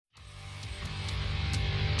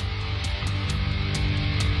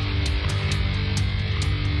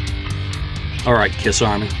All right, Kiss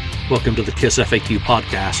Army, welcome to the KissFAQ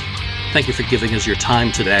Podcast. Thank you for giving us your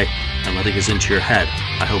time today and letting us into your head.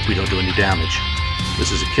 I hope we don't do any damage.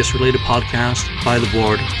 This is a Kiss-related podcast by the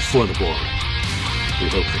board, for the board. We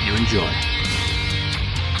hope that you enjoy.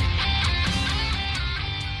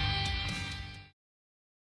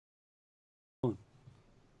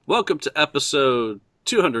 Welcome to episode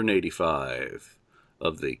 285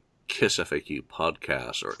 of the KissFAQ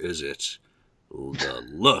Podcast, or is it the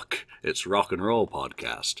Look, It's Rock and Roll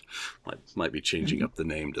Podcast? Might be changing up the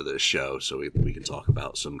name to this show so we can talk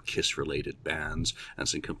about some Kiss-related bands and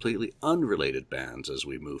some completely unrelated bands as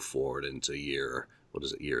we move forward into year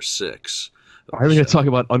 6. Why are we going to talk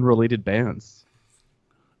about unrelated bands?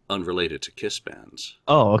 Unrelated to Kiss bands.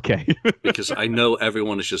 Oh, okay. Because I know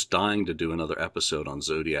everyone is just dying to do another episode on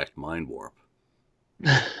Zodiac Mind Warp.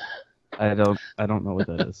 I don't know what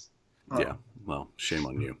that is. Yeah, well, shame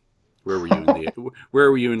on you. Where were you in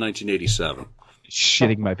 1987?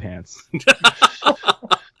 Shitting my pants.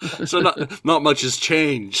 So not much has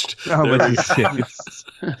changed. Not much has changed.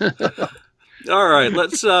 All right,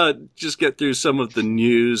 let's just get through some of the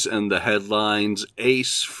news and the headlines.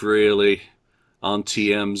 Ace Frehley on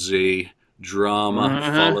TMZ. Drama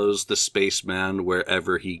follows the spaceman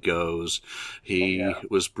wherever he goes. He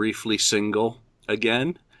was briefly single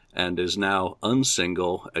again and is now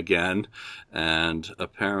unsingle again. And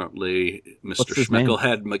apparently Mr.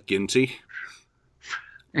 Schmeklehead McGinty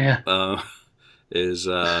is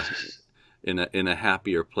in a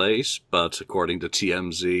happier place, but according to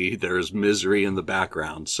TMZ, there is misery in the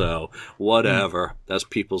background. So whatever, that's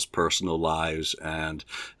people's personal lives, and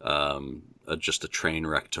just a train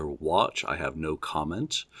wreck to watch. I have no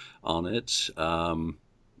comment on it.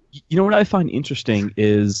 You know what I find interesting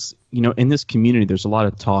is, in this community, there's a lot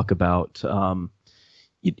of talk about,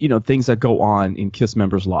 things that go on in KISS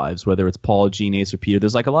members' lives, whether it's Paul, Gene, Ace, or Peter.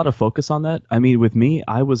 There's like a lot of focus on that. I mean, with me,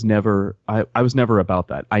 I was never about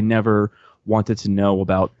that. I never wanted to know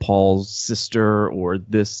about Paul's sister or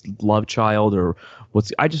this love child or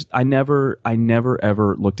I never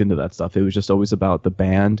ever looked into that stuff. It was just always about the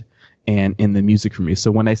band and in the music for me.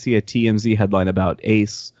 So when I see a TMZ headline about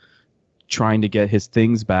Ace trying to get his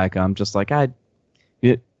things back, I'm just like,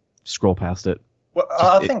 scroll past it. Well,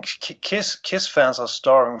 I think Kiss fans are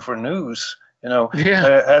starving for news.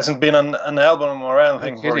 There hasn't been an album or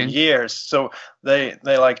anything for years, so they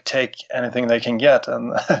like take anything they can get,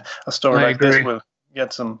 and a story like this will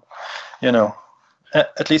get some,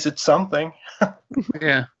 at least it's something.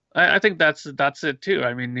 Yeah, I think that's it too.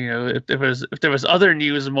 I mean, if there was other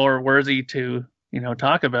news more worthy to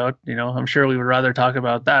talk about, I'm sure we would rather talk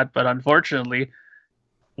about that, but unfortunately,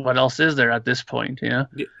 what else is there at this point? Yeah.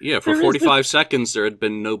 For 45 seconds, there had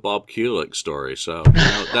been no Bob Kulick story, so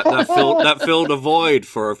that filled a void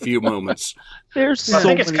for a few moments. I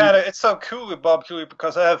think it's so cool with Bob Kulick,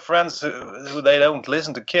 because I have friends who they don't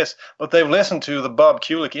listen to Kiss, but they've listened to the Bob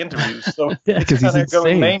Kulick interviews, so it's kind of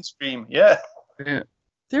going mainstream. Yeah.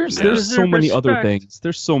 There's so many other things.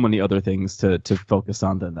 There's so many other things to focus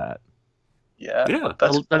on than that. Yeah.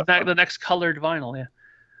 The next colored vinyl. Yeah.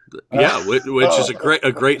 Yeah, which is a great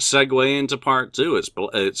segue into part 2.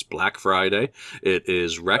 It's Black Friday. It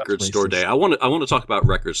is Record Store Day. I want to talk about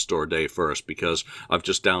Record Store Day first, because I've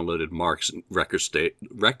just downloaded Mark's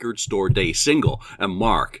Record Store Day single, and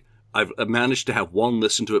Mark, I've managed to have one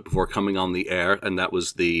listen to it before coming on the air, and that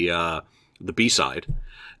was the B-side.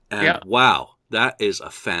 And wow, that is a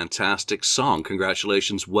fantastic song.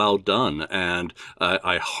 Congratulations, well done. And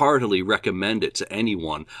I heartily recommend it to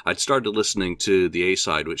anyone. I'd started listening to the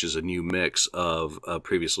A-side, which is a new mix of a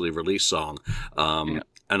previously released song. And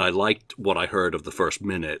I liked what I heard of the first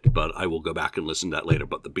minute, but I will go back and listen to that later.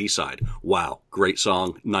 But the B-side, wow, great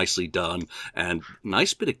song, nicely done. And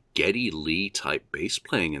nice bit of Geddy Lee type bass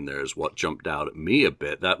playing in there is what jumped out at me a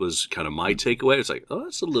bit. That was kind of my takeaway. It's like, oh,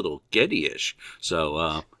 that's a little Geddy-ish.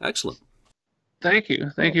 So, excellent. Thank you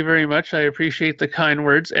very much. I appreciate the kind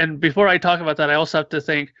words. And before I talk about that, I also have to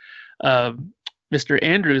thank Mr.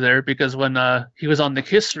 Andrew there, because when he was on the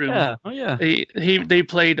Kiss Room, they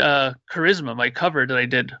played Charisma, my cover that I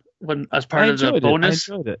did as part of the bonus.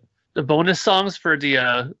 I enjoyed it. The bonus songs for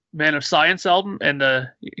the Man of Science album, and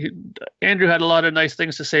Andrew had a lot of nice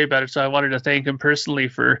things to say about it. So I wanted to thank him personally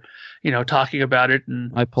for talking about it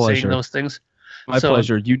and saying those things. My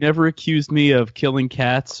pleasure. You never accused me of killing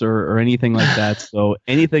cats or anything like that, so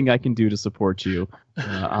anything I can do to support you,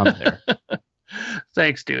 I'm there.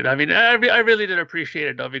 Thanks, dude. I mean, I really did appreciate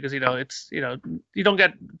it though, because it's you don't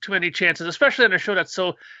get too many chances, especially on a show that's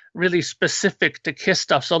so really specific to Kiss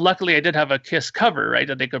stuff. So luckily, I did have a Kiss cover, right,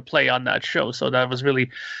 that they could play on that show. So that was really,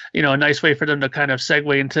 a nice way for them to kind of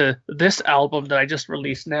segue into this album that I just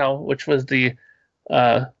released now, which was the,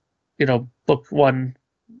 book one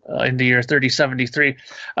in the year 3073.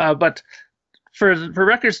 But for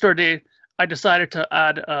Record Store Day, I decided to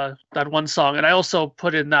add that one song, and I also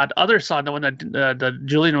put in that other song, the one that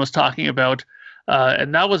Julian was talking about,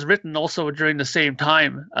 and that was written also during the same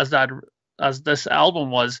time as this album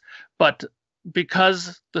was. But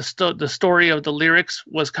because the story of the lyrics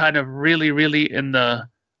was kind of really, really in the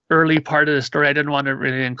early part of the story, I didn't want to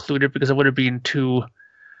really include it because it would have been too.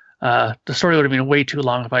 The story would have been way too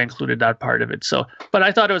long if I included that part of it. So, but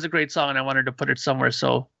I thought it was a great song, and I wanted to put it somewhere.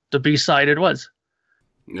 So the B-side it was.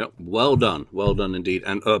 Yep, well done indeed.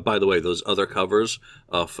 And by the way, those other covers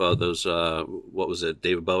of those, what was it,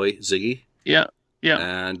 David Bowie, Ziggy? Yeah.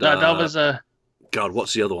 And that was God,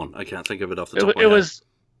 what's the other one? I can't think of it off the top of my head.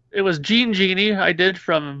 It was Genie I did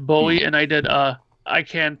from Bowie, and I did I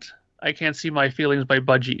Can't See My Feelings by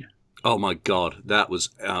Budgie. Oh my God, that was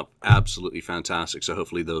absolutely fantastic. So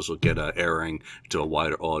hopefully those will get airing to a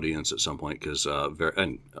wider audience at some point, because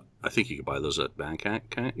and I think you can buy those at Bandcamp,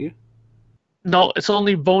 can't you? No, it's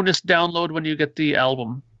only bonus download when you get the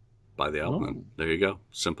album. Buy the album. Oh. There you go.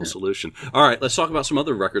 Simple solution. All right, let's talk about some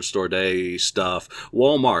other Record Store Day stuff.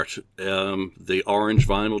 Walmart, the orange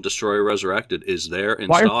vinyl Destroyer Resurrected is there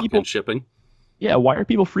in stock and shipping. Yeah, why are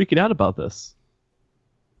people freaking out about this?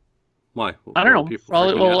 Why? I don't know.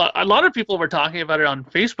 Probably, a lot of people were talking about it on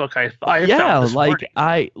Facebook. It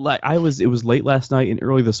was late last night and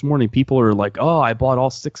early this morning. People are like, "Oh, I bought all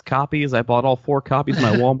 6 copies. I bought all 4 copies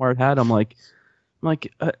my Walmart had." I'm like,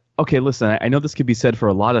 okay, listen. I know this could be said for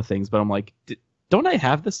a lot of things, but I'm like, don't I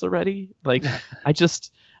have this already? Like,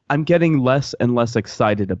 I'm getting less and less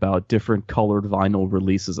excited about different colored vinyl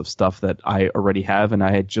releases of stuff that I already have and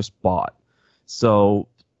I had just bought. So,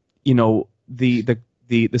 the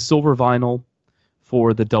silver vinyl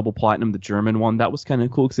for the double platinum, the German one, that was kind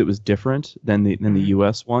of cool because it was different than the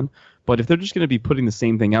US one. But if they're just going to be putting the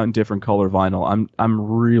same thing out in different color vinyl, I'm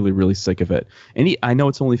really, really sick of it. And I know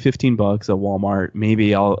it's only $15 at Walmart.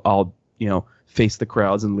 Maybe I'll face the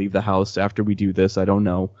crowds and leave the house after we do this. I don't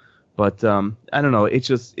know, but I don't know. It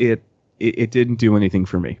just it didn't do anything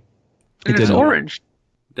for me. It's orange.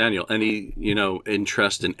 Daniel, any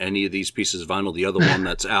interest in any of these pieces of vinyl? The other one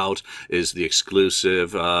that's out is the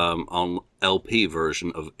exclusive on LP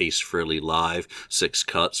version of Ace Frehley Live, 6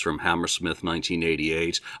 cuts from Hammersmith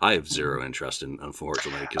 1988. I have zero interest in,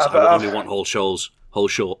 unfortunately, because I only want whole shows.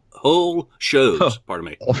 Pardon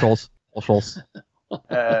me. Whole shows.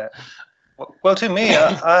 Well, to me,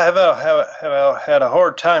 I have had a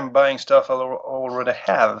hard time buying stuff I already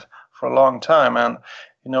have for a long time, and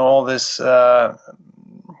all this.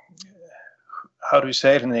 How do you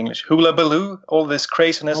say it in English? Hula baloo, all this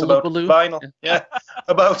craziness about vinyl. Yeah,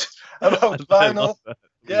 about vinyl.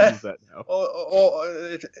 Yeah.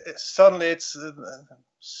 Suddenly it's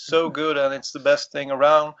so good and it's the best thing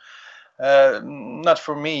around. Not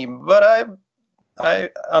for me, but I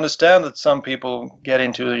understand that some people get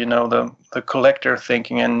into the collector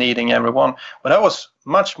thinking and needing everyone. But I was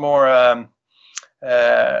much more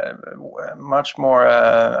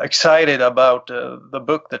excited about the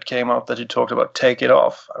book that came out that you talked about, Take It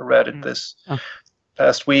Off. I read it this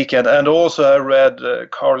past weekend, and also I read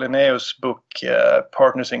Carl Linnaeus' book,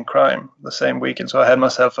 Partners in Crime, the same weekend. So I had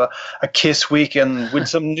myself a Kiss weekend with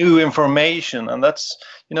some new information, and that's,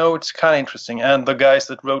 it's kind of interesting. And the guys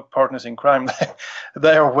that wrote Partners in Crime,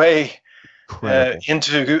 they are way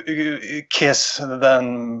into Kiss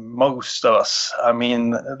than most of us. I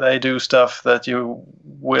mean, they do stuff that you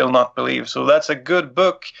will not believe. So that's a good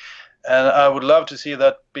book, and I would love to see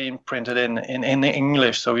that being printed in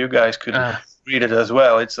English so you guys could read it as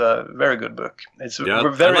well. It's a very good book. It's very I'd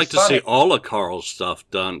like funny. to see all of Carl's stuff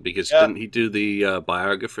done, because didn't he do the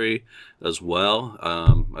biography as well?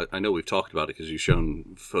 I know we've talked about it because you've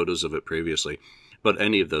shown photos of it previously. But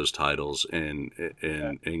any of those titles in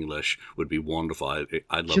English would be wonderful. I'd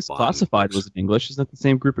love Kiss Classified was in English. Isn't that the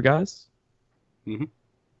same group of guys? Mm-hmm.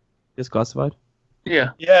 Kiss Classified?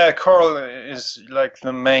 Yeah. Yeah, Carl is like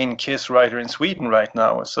the main Kiss writer in Sweden right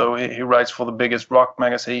now. So he writes for the biggest rock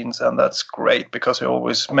magazines, and that's great because he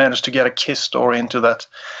always managed to get a Kiss story into that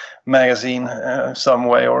magazine some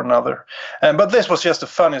way or another. But this was just the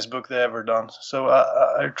funniest book they ever done. So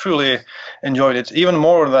I truly enjoyed it, even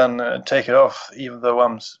more than Take It Off, even though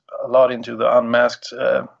I'm a lot into the unmasked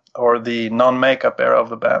or the non-makeup era of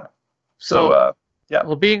the band. So yeah.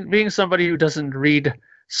 Well, being somebody who doesn't read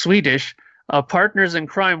Swedish, Partners in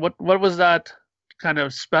Crime. What was that kind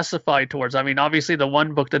of specified towards? I mean, obviously the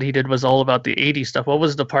one book that he did was all about the 80s stuff. What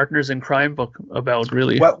was the Partners in Crime book about,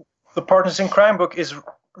 really? Well, the Partners in Crime book is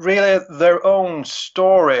really their own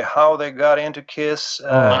story, how they got into KISS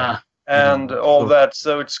and all that.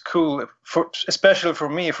 So it's cool, especially for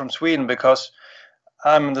me from Sweden, because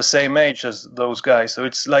I'm the same age as those guys. So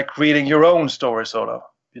it's like reading your own story, sort of.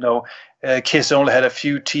 KISS only had a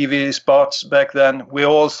few TV spots back then. We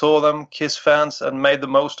all saw them, KISS fans, and made the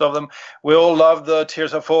most of them. We all loved the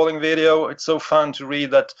Tears Are Falling video. It's so fun to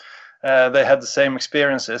read that they had the same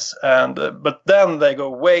experiences. And but then they go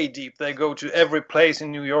way deep. They go to every place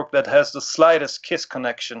in New York that has the slightest KISS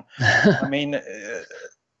connection. I mean,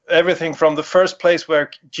 everything from the first place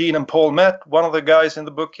where Gene and Paul met. One of the guys in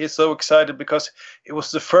the book, he's so excited because he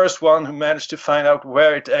was the first one who managed to find out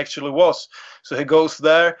where it actually was. So he goes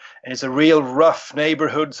there, and it's a real rough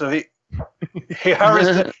neighborhood. So he hurries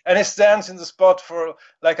and he stands in the spot for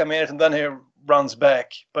like a minute, and then he runs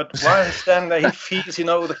back. But while he's standing there, he feels,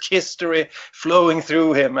 the KISS story flowing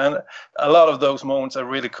through him. And a lot of those moments are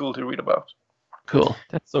really cool to read about. Cool.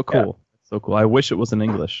 That's so cool. Yeah. That's so cool. I wish it was in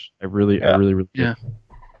English. I really yeah.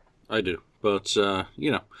 I do. But,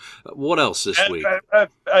 what else this week? I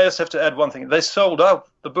just have to add one thing. They sold out.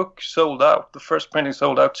 The book sold out. The first printing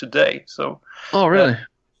sold out today. So. Oh, really?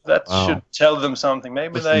 That should tell them something.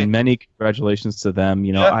 Maybe Many congratulations to them.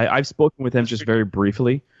 I've spoken with them just very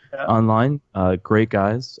briefly online. Great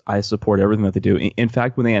guys. I support everything that they do. In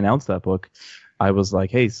fact, when they announced that book, I was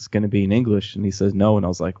like, hey, is this going to be in English? And he says no. And I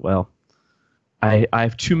was like, well, I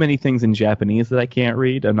have too many things in Japanese that I can't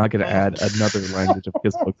read. I'm not going to add another language of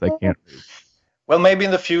KISS books I can't read. Well, maybe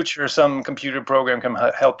in the future, some computer program can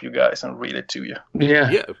help you guys and read it to you.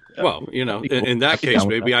 Yeah. Well, in that case,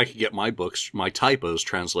 maybe I could get my typos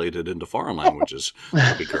translated into foreign languages.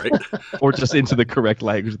 That'd be great. Or just into the correct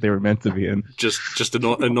language they were meant to be in. Just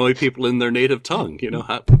annoy people in their native tongue.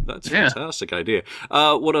 That's a fantastic idea.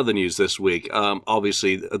 What other news this week?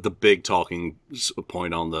 Obviously, the big talking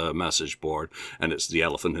point on the message board, and it's the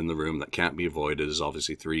elephant in the room that can't be avoided, is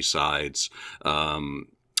obviously three sides.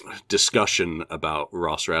 Discussion about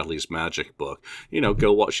Ross Radley's magic book.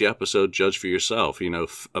 Go watch the episode, judge for yourself.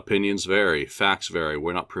 Opinions vary, facts vary.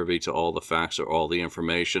 We're not privy to all the facts or all the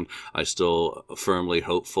information. I still firmly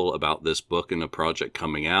hopeful about this book and the project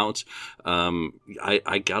coming out.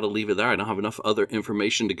 I gotta leave it there. I don't have enough other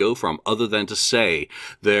information to go from, other than to say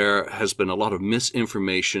there has been a lot of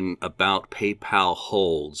misinformation about PayPal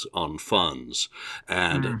holds on funds,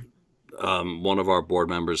 and one of our board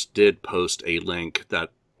members did post a link that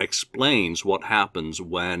explains what happens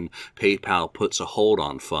when PayPal puts a hold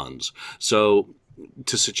on funds. So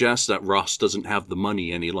to suggest that Ross doesn't have the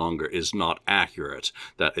money any longer is not accurate.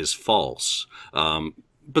 That is false.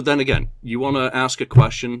 But then again, you want to ask a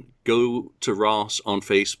question, go to Ross on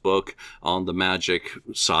Facebook, on the Magic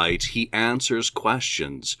site. He answers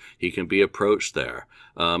questions. He can be approached there.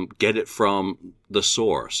 Get it from the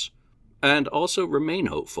source. And also remain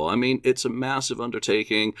hopeful. I mean, it's a massive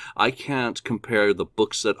undertaking. I can't compare the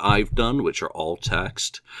books that I've done, which are all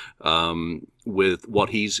text, with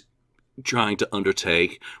what he's trying to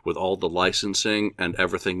undertake with all the licensing and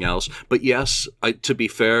everything else. But yes, to be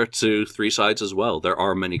fair to three sides as well, there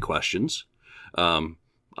are many questions.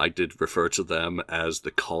 I did refer to them as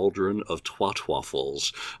the cauldron of twat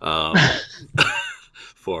waffles.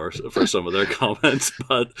 For some of their comments,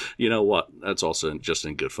 but you know what? That's also just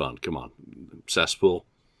in good fun. Come on, cesspool.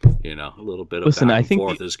 A little bit of back and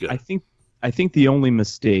forth is good. I think the only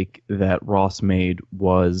mistake that Ross made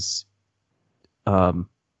was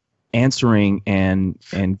answering and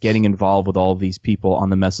getting involved with all of these people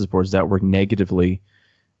on the message boards that were negatively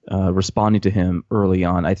responding to him early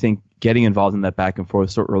on. I think getting involved in that back and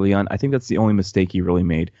forth so early on, I think that's the only mistake he really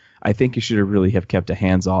made. I think he should have really kept a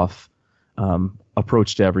hands-off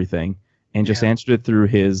approach to everything and just answered it through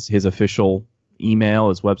his official email,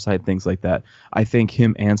 his website, things like that. I think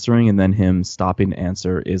him answering and then him stopping to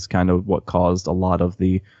answer is kind of what caused a lot of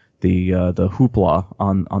the hoopla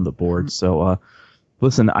on the board. So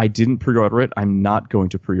listen, I didn't pre-order it. I'm not going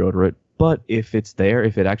to pre-order it, but if it's there,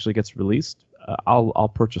 if it actually gets released,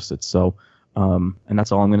 I'll purchase it. So and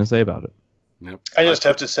that's all I'm going to say about it. Yep. I just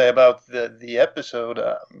have to say about the episode.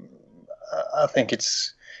 I think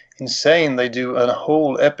it's insane they do a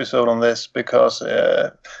whole episode on this, because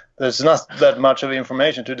there's not that much of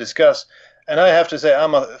information to discuss. And I have to say,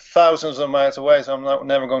 I'm thousands of miles away, so I'm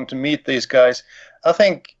never going to meet these guys. I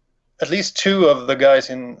think at least two of the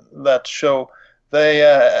guys in that show, they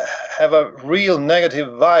have a real negative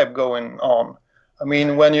vibe going on. I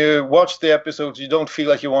mean, when you watch the episodes, you don't feel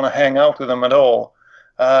like you want to hang out with them at all.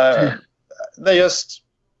 They just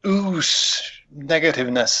ooze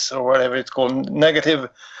negativeness or whatever it's called,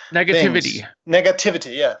 negativity.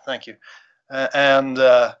 Yeah, thank you. And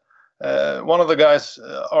one of the guys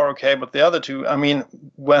are okay, but the other two, I mean,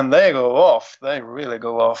 when they go off, they really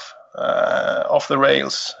go off the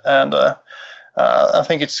rails. And I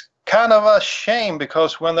think it's kind of a shame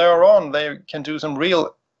because when they're on, they can do some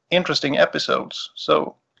real interesting episodes.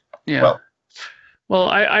 So, yeah. Well,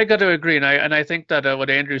 I got to agree, and I think that what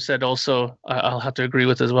Andrew said also I'll have to agree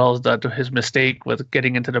with as well, is that his mistake with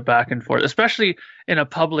getting into the back and forth, especially in a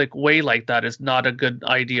public way like that, is not a good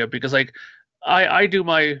idea, because like I do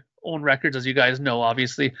my own records, as you guys know,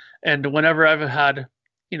 obviously, and whenever I've had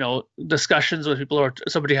discussions with people or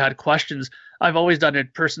somebody had questions, I've always done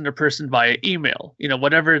it person to person via email.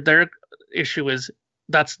 Whatever their issue is,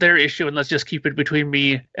 that's their issue, and let's just keep it between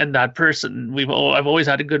me and that person. I've always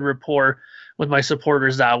had a good rapport with my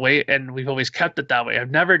supporters that way, and we've always kept it that way.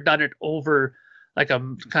 I've never done it over like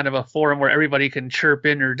a kind of a forum where everybody can chirp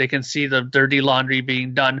in or they can see the dirty laundry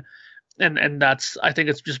being done, and that's, I think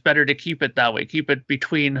it's just better to keep it that way. Keep it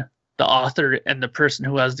between the author and the person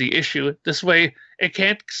who has the issue. This way it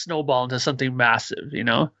can't snowball into something massive,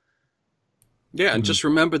 Yeah, and just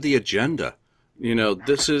remember the agenda.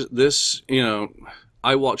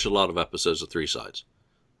 I watch a lot of episodes of Three Sides.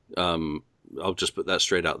 I'll just put that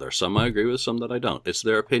straight out there. Some I agree with, some that I don't. It's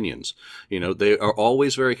their opinions. They are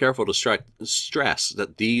always very careful to stress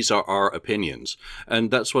that these are our opinions.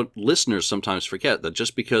 And that's what listeners sometimes forget, that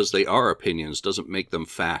just because they are opinions doesn't make them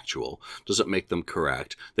factual, doesn't make them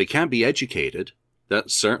correct. They can be educated. That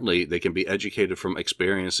certainly, they can be educated from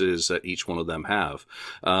experiences that each one of them have.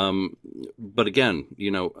 But again,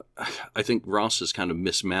 I think Ross has kind of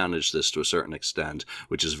mismanaged this to a certain extent,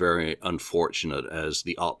 which is very unfortunate, as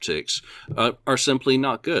the optics are simply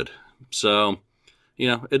not good. So,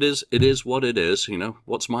 it is what it is.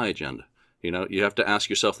 What's my agenda? You have to ask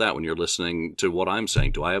yourself that when you're listening to what I'm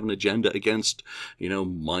saying. Do I have an agenda against,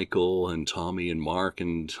 Michael and Tommy and Mark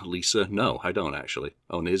and Lisa? No, I don't actually.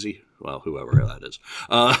 Oh, and Izzy? Well, whoever that is.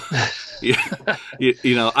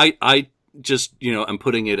 I just, I'm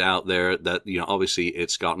putting it out there that, obviously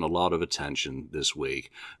it's gotten a lot of attention this week.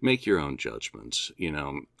 Make your own judgments.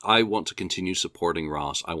 I want to continue supporting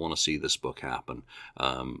Ross. I want to see this book happen.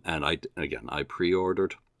 And I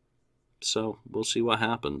pre-ordered. So we'll see what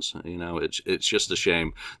happens. It's just a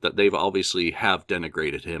shame that they've obviously have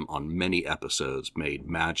denigrated him on many episodes, made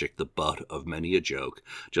magic the butt of many a joke,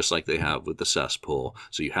 just like they have with the cesspool.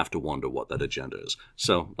 So you have to wonder what that agenda is.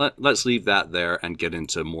 So let's leave that there and get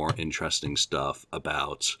into more interesting stuff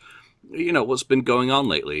about, what's been going on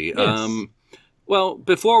lately. Yes. Well,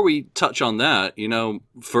 before we touch on that,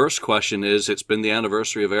 first question is, it's been the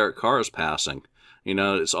anniversary of Eric Carr's passing.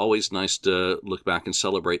 It's always nice to look back and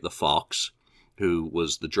celebrate the Fox, who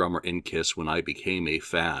was the drummer in Kiss when I became a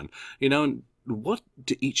fan. What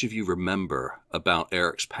do each of you remember about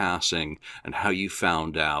Eric's passing and how you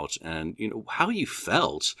found out and, how you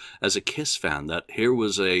felt as a Kiss fan that here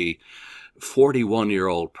was a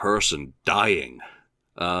 41-year-old person dying?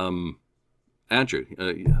 Andrew,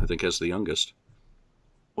 I think as the youngest.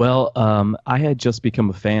 Well, I had just become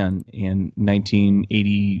a fan in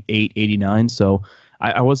 1988, 89, so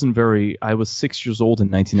I was 6 years old in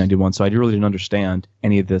 1991, so I really didn't understand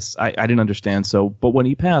any of this. I didn't understand, but when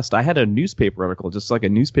he passed, I had a newspaper article, just like a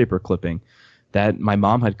newspaper clipping, that my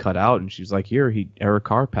mom had cut out, and she was like, Eric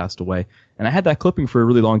Carr passed away. And I had that clipping for a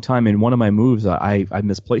really long time. In one of my moves, I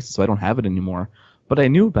misplaced it, so I don't have it anymore. But I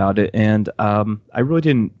knew about it, and I really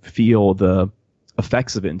didn't feel the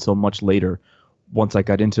effects of it until much later, once I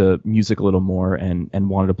got into music a little more and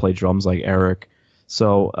wanted to play drums like Eric.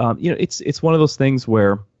 So, it's one of those things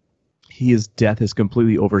where his death is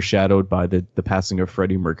completely overshadowed by the passing of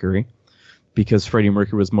Freddie Mercury, because Freddie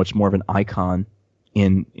Mercury was much more of an icon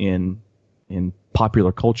in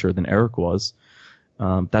popular culture than Eric was.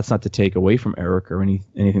 That's not to take away from Eric or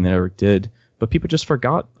anything that Eric did, but people just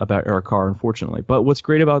forgot about Eric Carr, unfortunately. But what's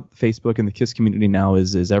great about Facebook and the KISS community now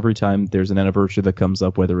is every time there's an anniversary that comes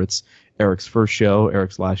up, whether it's Eric's first show,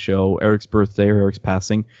 Eric's last show, Eric's birthday, or Eric's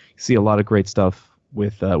passing, you see a lot of great stuff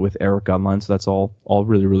with Eric online. So that's all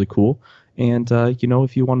really, really cool. And,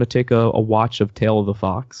 if you want to take a watch of Tale of the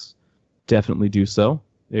Fox, definitely do so.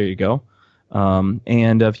 There you go.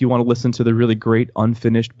 And if you want to listen to the really great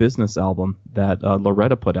Unfinished Business album that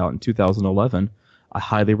Loretta put out in 2011, I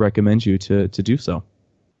highly recommend you to do so.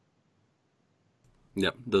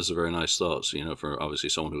 Yep, those are very nice thoughts, for obviously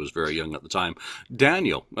someone who was very young at the time.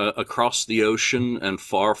 Daniel, across the ocean and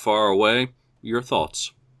far, far away, your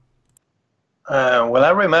thoughts? Well,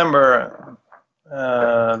 I remember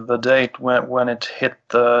the date when it hit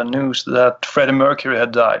the news that Freddie Mercury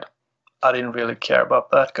had died. I didn't really care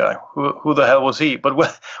about that guy. Who the hell was he? But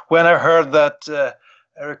when I heard that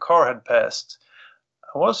Eric Carr had passed,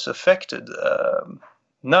 I was affected.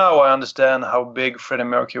 Now I understand how big Freddie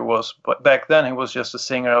Mercury was, but back then he was just a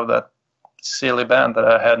singer of that silly band that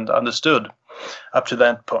I hadn't understood up to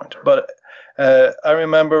that point. But I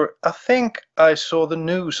remember, I think I saw the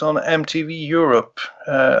news on MTV Europe,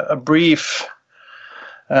 a brief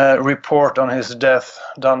report on his death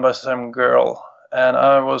done by some girl, and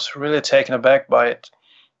I was really taken aback by it.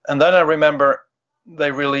 And then I remember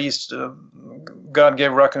they released God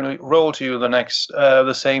Gave Rock and Roll to You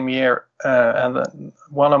the same year, and then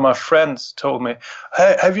one of my friends told me,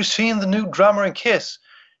 "Hey, have you seen the new drummer in Kiss?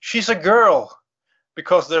 She's a girl."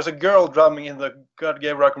 Because there's a girl drumming in the God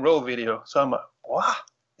Gave Rock and Roll video. So I'm like, what?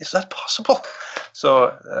 Is that possible?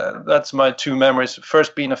 So that's my two memories.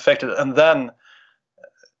 First being affected, and then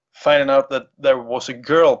finding out that there was a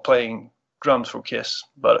girl playing drums for Kiss.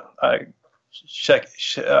 But I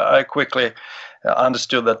quickly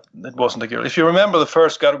understood that it wasn't a girl. If you remember the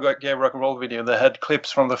first God Gave Rock and Roll video, they had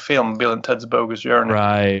clips from the film Bill and Ted's Bogus Journey.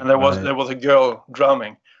 Right. And there was a girl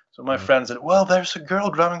drumming. So my friend said, "Well, there's a girl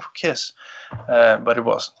drumming for Kiss," but it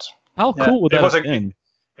wasn't. How cool would that have been?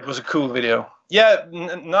 It was a cool video. Yeah,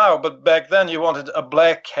 now, but back then you wanted a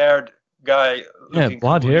black-haired guy.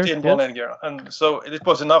 Blonde hair. And so it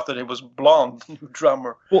was enough that it was blonde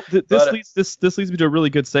drummer. Well, this leads me to a really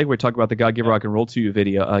good segue. Talk about the God Gave Rock and Roll to You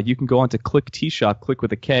video. You can go on to Click T-Shop, click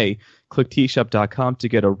with a K, clicktshop.com to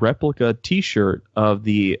get a replica T-shirt of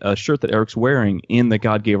the shirt that Eric's wearing in the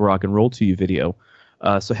God Gave Rock and Roll to You video.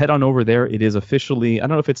 So head on over there. It is officially, I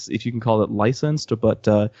don't know if you can call it licensed, but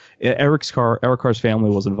Eric Carr's family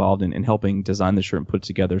was involved in helping design the shirt and put it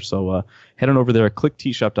together. So head on over there,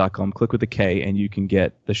 clicktshop.com, click with a K, and you can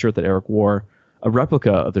get the shirt that Eric wore, a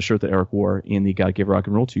replica of the shirt that Eric wore in the God Gave Rock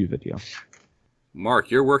and Roll to You video.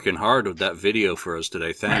 Mark, you're working hard with that video for us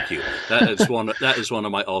today. Thank you. That is one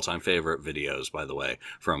of my all-time favorite videos, by the way,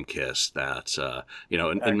 from Kiss. That in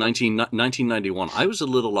 1991, I was a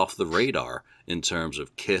little off the radar in terms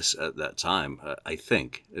of Kiss at that time. I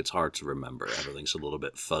think it's hard to remember. Everything's a little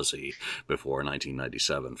bit fuzzy before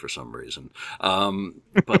 1997 for some reason.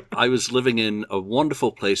 But I was living in a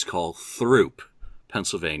wonderful place called Throop,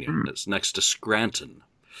 Pennsylvania. It's next to Scranton.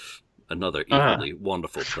 Another equally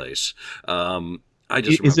wonderful place. I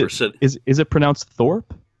just remember is it pronounced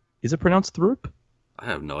Thorpe? Is it pronounced Throop? I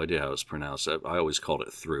have no idea how it's pronounced. I always called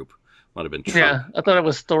it Throop. Might have been Troop. Yeah, I thought it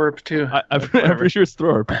was Thorpe too. I'm pretty sure it's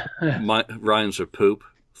Thorpe. My rhymes are poop,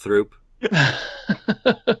 Throop.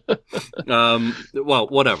 Well,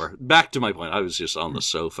 whatever. Back to my point. I was just on the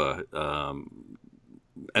sofa.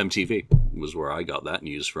 MTV was where I got that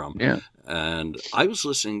news from. Yeah. And I was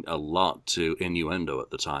listening a lot to Innuendo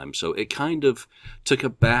at the time, so it kind of took a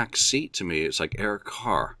back seat to me. It's like Eric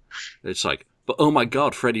Carr. It's like, but oh my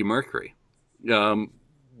God, Freddie Mercury.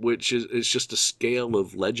 Which is just a scale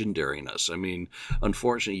of legendariness. I mean,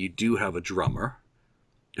 unfortunately, you do have a drummer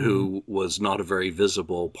who was not a very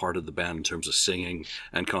visible part of the band in terms of singing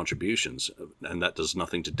and contributions, and that does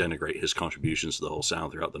nothing to denigrate his contributions to the whole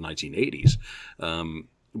sound throughout the 1980s.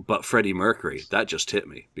 But Freddie Mercury, that just hit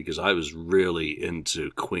me because I was really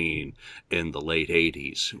into Queen in the late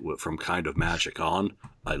 80s from Kind of Magic on.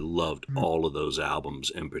 I loved all of those albums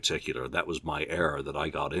in particular. That was my era that I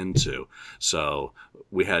got into. So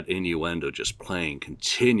we had Innuendo just playing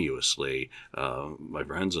continuously. My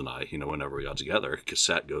friends and I, whenever we got together,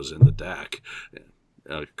 cassette goes in the deck.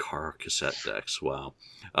 Car cassette decks, wow.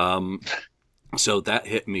 So that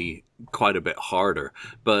hit me quite a bit harder.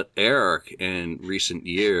 But Eric, in recent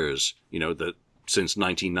years, since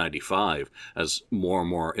 1995, as more and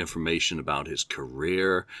more information about his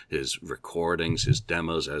career, his recordings, his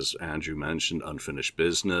demos, as Andrew mentioned, Unfinished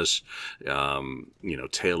Business,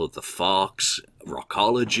 Tale of the Fox,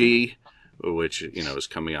 Rockology, which, is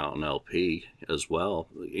coming out on LP as well.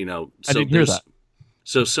 I didn't hear that.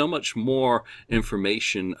 So much more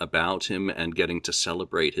information about him and getting to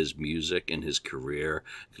celebrate his music and his career,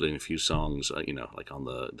 including a few songs, like on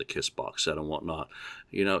the Kiss box set and whatnot.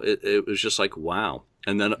 It was just like, wow.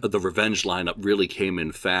 And then the Revenge lineup really came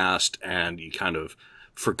in fast, and you kind of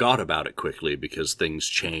forgot about it quickly because things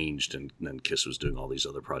changed, and then Kiss was doing all these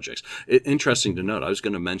other projects. Interesting to note, I was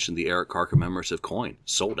going to mention the Eric Carr commemorative coin.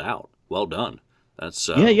 Sold out. Well done. That's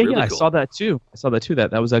really cool. I saw that too.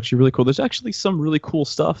 That was actually really cool. There's actually some really cool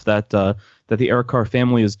stuff that the Eric Carr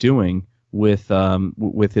family is doing with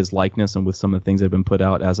his likeness and with some of the things that have been put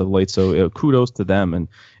out as of late. So kudos to them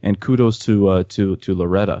and kudos to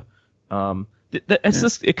Loretta. This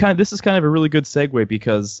is kind of a really good segue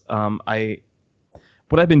because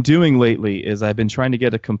what I've been doing lately is I've been trying to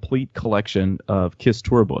get a complete collection of Kiss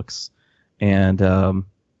tour books. And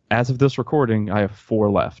as of this recording, I have 4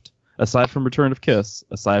 left. Aside from Return of Kiss,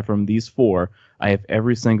 aside from these 4, I have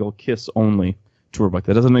every single Kiss only tour book.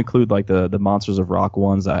 That doesn't include like the Monsters of Rock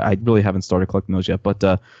ones. I really haven't started collecting those yet, but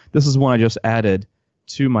this is one I just added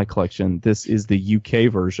to my collection. This is the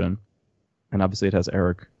UK version, and obviously it has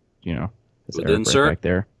Eric, it's With Eric insert? right back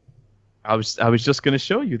there. I was just going to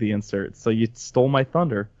show you the insert, so you stole my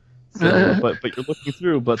thunder. So, but you're looking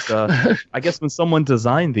through. But I guess when someone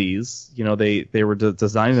designed these, they were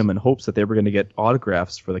designing them in hopes that they were going to get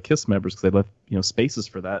autographs for the KISS members because they left spaces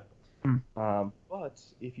for that. But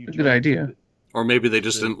if you good idea, or maybe they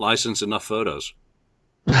just didn't license enough photos.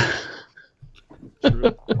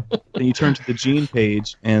 Then you turn to the Gene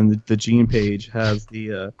page, and the Gene page has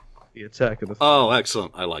the Attack of the. Oh,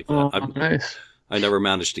 excellent! I like that. Oh, nice. I never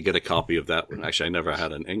managed to get a copy of that one. Actually, I never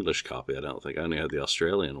had an English copy. I don't think I only had the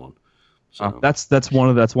Australian one. So. That's one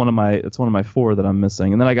of my 4 that I'm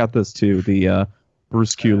missing, and then I got this too, the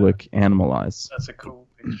Bruce Kulick Animalize. That's a cool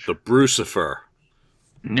picture. The Brucifer.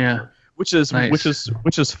 Yeah, which is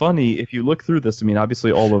funny if you look through this. I mean,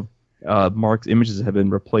 obviously all of Mark's images have been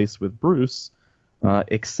replaced with Bruce,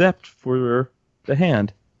 except for the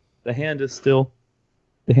hand. The hand is still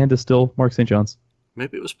Mark St. John's.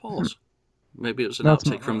 Maybe it was Paul's. Maybe it was an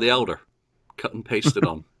outtake from The Elder, cut and pasted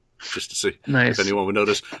on, just to see if anyone would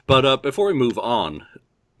notice. But before we move on,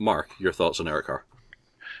 Mark, your thoughts on Eric Carr?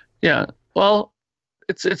 Yeah, well,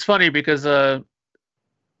 it's funny because at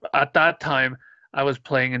that time I was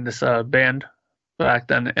playing in this band back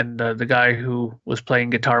then, and the guy who was playing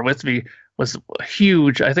guitar with me was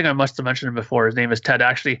huge. I think I must have mentioned him before. His name is Ted.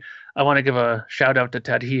 Actually, I want to give a shout out to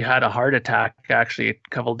Ted. He had a heart attack actually a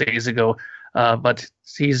couple days ago. But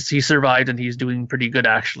he survived, and he's doing pretty good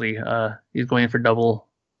actually. He's going for double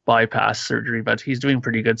bypass surgery, but he's doing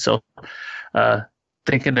pretty good. So,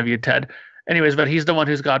 thinking of you, Ted. Anyways, but he's the one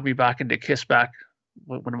who's got me back into KISS back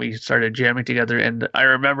when we started jamming together. And I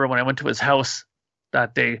remember when I went to his house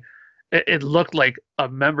that day, it looked like a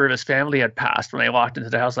member of his family had passed. When I walked into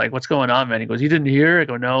the house, like, "What's going on, man?" He goes, "You didn't hear?" I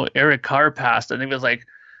go, "No, Eric Carr passed," and it was like.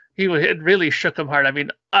 It really shook him hard. I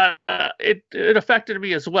mean, it affected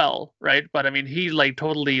me as well, right? But I mean, he like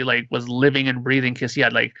totally like was living and breathing KISS. He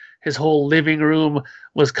had like his whole living room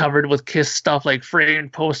was covered with KISS stuff, like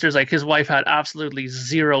framed posters. Like his wife had absolutely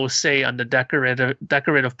zero say on the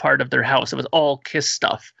decorative part of their house. It was all KISS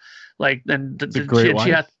stuff. Like, and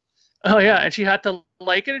she had, oh yeah, and she had to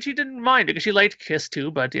like it, and she didn't mind it because she liked KISS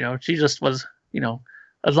too. But she just was,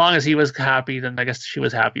 as long as he was happy, then I guess she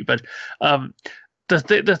was happy. But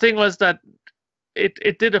the thing was that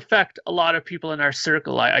it did affect a lot of people in our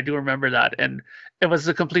circle. I do remember that, and it was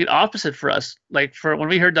the complete opposite for us. Like for when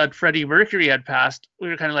we heard that Freddie Mercury had passed, we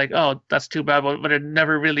were kind of like, "Oh, that's too bad," but it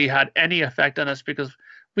never really had any effect on us because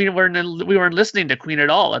we weren't listening to Queen at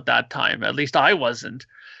all at that time. At least I wasn't,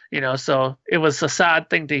 So it was a sad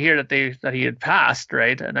thing to hear that he had passed,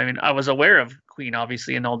 right? And I mean, I was aware of Queen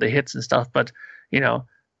obviously and all the hits and stuff, but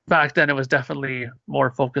back then it was definitely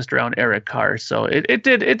more focused around Eric Carr. So it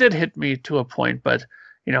did hit me to a point, but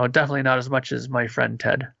definitely not as much as my friend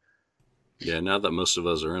Ted. Yeah, now that most of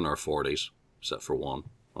us are in our 40s, except for one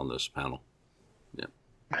on this panel. Yeah.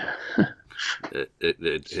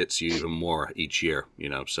 it hits you even more each year,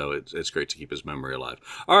 so it's great to keep his memory alive.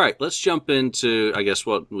 All right, let's jump into, I guess,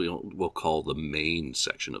 what we'll call the main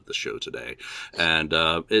section of the show today. And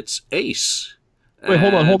it's Ace. Wait,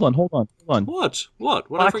 hold on. What? What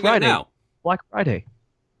Black I forget Friday. now? Black Friday.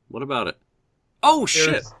 What about it? Oh,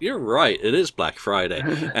 shit. You're right. It is Black Friday.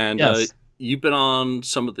 And yes. You've been on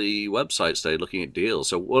some of the websites today looking at deals.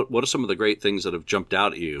 So what are some of the great things that have jumped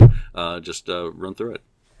out at you? Just run through it.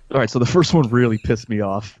 All right, so the first one really pissed me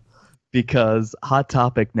off because Hot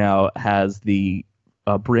Topic now has the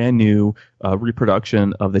brand new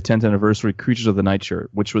reproduction of the 10th anniversary Creatures of the Night shirt,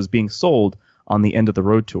 which was being sold on the End of the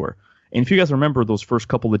Road tour. And if you guys remember those first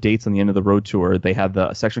couple of dates on the End of the Road tour, they had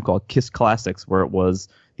the section called KISS Classics, where it was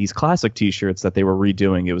these classic T-shirts that they were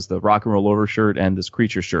redoing. It was the Rock and Roll Over shirt and this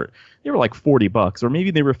Creature shirt. They were like $40, or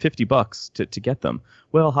maybe they were $50 to get them.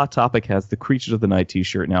 Well, Hot Topic has the Creatures of the Night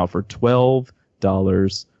T-shirt now for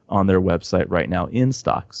 $12 on their website right now in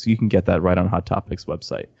stock. So you can get that right on Hot Topic's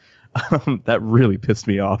website. That really pissed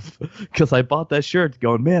me off because I bought that shirt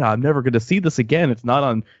going, man, I'm never going to see this again. It's not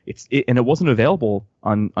on, and it wasn't available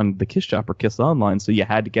on the Kiss Shop or Kiss Online, so you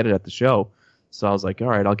had to get it at the show. So I was like, all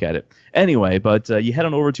right, I'll get it. Anyway, but you head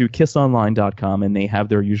on over to kissonline.com, and they have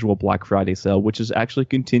their usual Black Friday sale, which is actually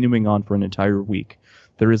continuing on for an entire week.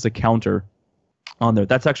 There is a counter on there.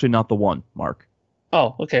 That's actually not the one, Mark.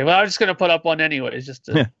 Oh, okay. Well, I was just going to put up one anyways, just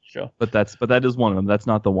to show. But that is one of them. That's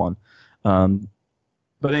not the one.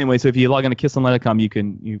 But anyway, so if you log on to kissonline.com, you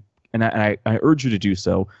can and I urge you to do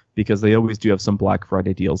so, because they always do have some Black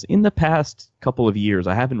Friday deals. In the past couple of years,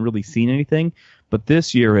 I haven't really seen anything, but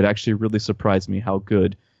this year it actually really surprised me how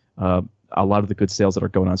good a lot of the good sales that are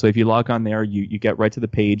going on. So if you log on there, you get right to the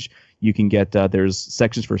page. You can get, there's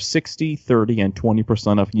sections for 60, 30, and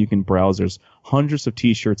 20% off. You can browse. There's hundreds of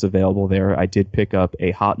T-shirts available there. I did pick up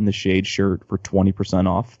a Hot in the Shade shirt for 20%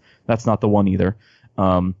 off. That's not the one either.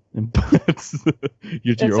 But it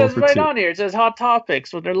says right on here. It says Hot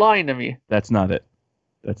Topics, but they're lying to me. That's not it.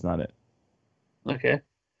 Okay.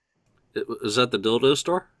 Is that the dildo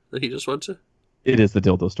store that he just went to? It is the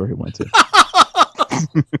dildo store he went to.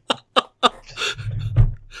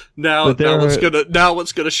 Now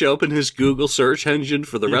what's gonna show up in his Google search engine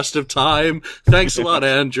for the rest of time? Thanks a lot,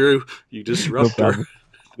 Andrew. You disruptor.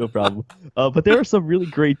 No problem. But there are some really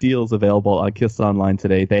great deals available on Kiss Online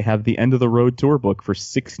today. They have the End of the Road tour book for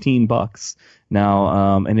 $16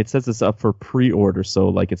 now, and it says it's up for pre-order, so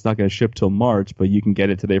like it's not going to ship till March, but you can get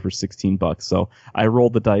it today for $16. So I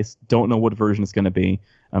rolled the dice. Don't know what version it's going to be.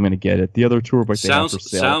 I'm going to get it. The other tour book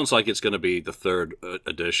sounds like it's going to be the third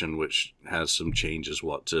edition, which has some changes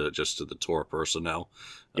to the tour personnel.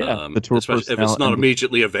 Yeah, the tour personnel. If it's not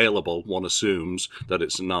immediately available, one assumes that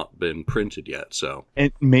it's not been printed yet. So,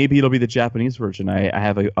 and maybe it'll be the Japanese version. I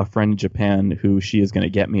have a friend in Japan who she is going to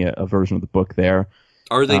get me a version of the book there.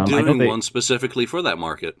 Are they doing one specifically for that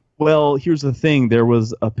market? Well, here's the thing. There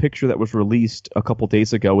was a picture that was released a couple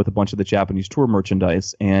days ago with a bunch of the Japanese tour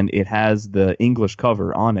merchandise, and it has the English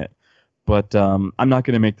cover on it. But I'm not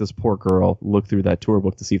going to make this poor girl look through that tour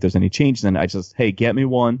book to see if there's any changes in it. I just, hey, get me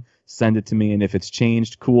one, send it to me, and if it's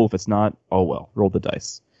changed, cool. If it's not, oh well, roll the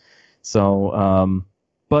dice. So,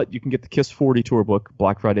 but you can get the Kiss 40 tour book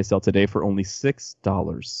Black Friday sale today for only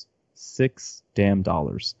 $6. $6 damn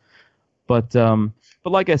dollars.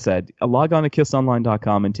 But like I said, log on to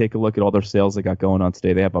kissonline.com and take a look at all their sales they got going on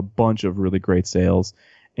today. They have a bunch of really great sales,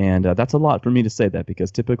 and that's a lot for me to say that, because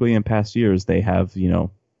typically in past years they have,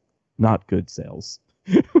 not good sales.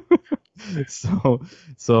 So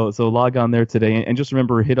log on there today, and just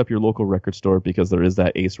remember, hit up your local record store, because there is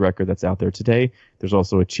that Ace record that's out there today. There's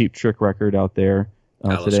also a Cheap Trick record out there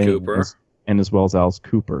today, Cooper. and as well as Alice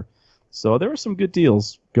Cooper. So there are some good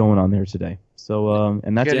deals going on there today. So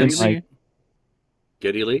and that's been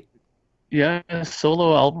Geddy Lee? Yeah,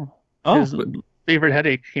 solo album. His Favorite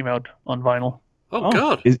Headache came out on vinyl. Oh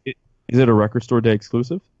God! Is it a record store day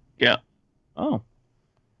exclusive? Yeah. Oh.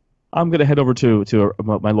 I'm gonna head over to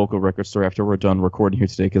my local record store after we're done recording here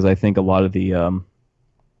today, because I think a lot of the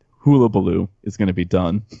hula baloo is gonna be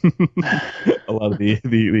done. A lot of the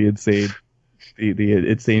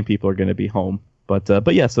insane people are gonna be home.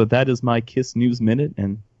 But yeah, so that is my Kiss News Minute,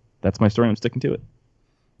 and that's my story. I'm sticking to it.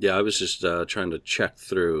 Yeah, I was just trying to check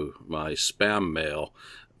through my spam mail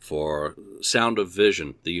for Sound of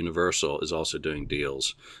Vision. The Universal is also doing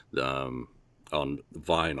deals on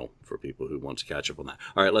vinyl for people who want to catch up on that.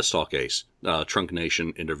 All right, let's talk Ace. Trunk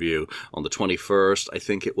Nation interview on the 21st, I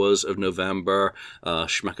think it was, of November.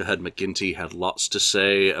 Schmeklehead McGinty had lots to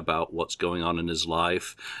say about what's going on in his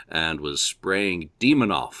life and was spraying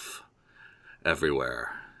Demonoff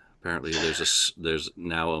everywhere. Apparently, there's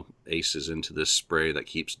now Aces into this spray that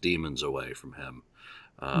keeps demons away from him.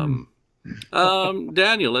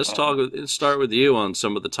 Daniel, let's start with you on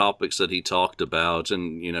some of the topics that he talked about,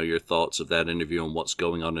 and your thoughts of that interview and what's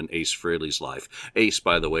going on in Ace Frehley's life. Ace,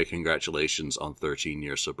 by the way, congratulations on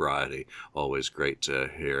 13-year sobriety. Always great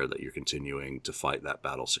to hear that you're continuing to fight that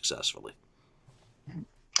battle successfully.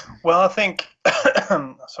 Well, I think,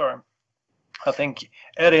 I think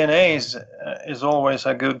Eddie and Ace is always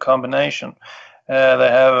a good combination. They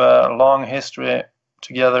have a long history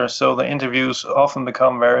together, so the interviews often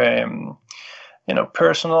become very,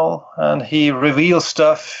 personal, and he reveals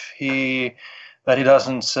stuff that he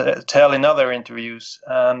doesn't tell in other interviews.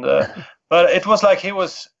 And but it was like he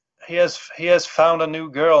has found a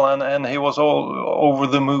new girl, and he was all over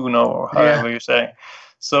the moon, or however you say.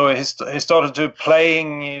 So he started to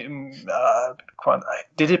playing.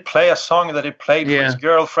 Did he play a song that he played for his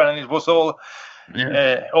girlfriend? And it was all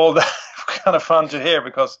that kind of fun to hear,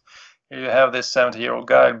 because you have this 70-year-old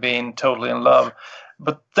guy being totally in love.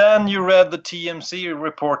 But then you read the TMZ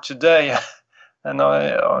report today, and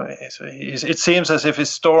it seems as if he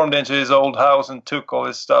stormed into his old house and took all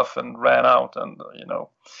his stuff and ran out, and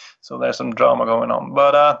so there's some drama going on.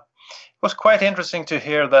 But it was quite interesting to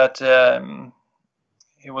hear that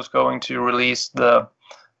he was going to release the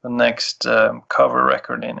next cover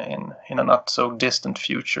record in a not so distant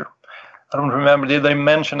future. I don't remember. Did they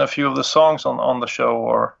mention a few of the songs on the show,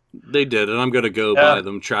 or? They did, and I'm going to go by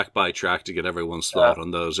them track by track to get everyone's thought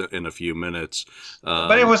on those in a few minutes.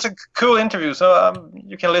 But it was a cool interview, so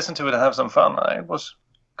you can listen to it and have some fun. It was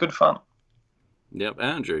good fun. Yep,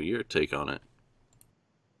 Andrew, your take on it.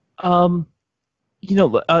 I'm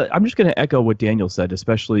just going to echo what Daniel said,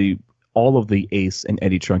 especially all of the Ace and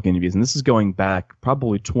Eddie Trunk interviews, and this is going back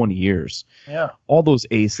probably 20 years. Yeah. All those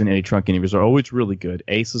Ace and Eddie Trunk interviews are always really good.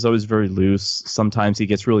 Ace is always very loose. Sometimes he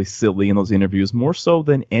gets really silly in those interviews, more so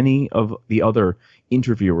than any of the other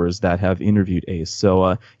interviewers that have interviewed Ace.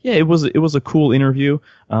 So, it was a cool interview.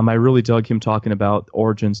 I really dug him talking about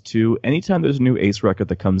Origins 2. Anytime there's a new Ace record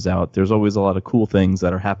that comes out, there's always a lot of cool things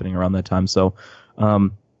that are happening around that time. So,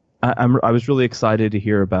 I was really excited to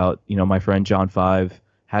hear about, my friend John 5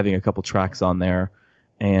 having a couple tracks on there,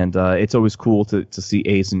 and it's always cool to see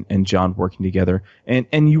Ace and John working together.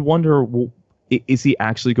 And you wonder, well, is he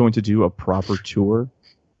actually going to do a proper tour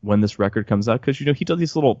when this record comes out? Because he does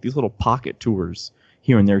these little pocket tours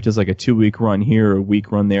here and there, just like a 2-week run here, a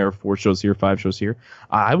week run there, 4 shows here, 5 shows here.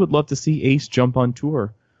 I would love to see Ace jump on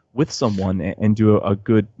tour with someone and do a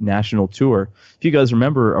good national tour. If you guys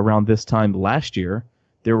remember, around this time last year,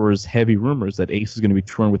 there was heavy rumors that Ace was going to be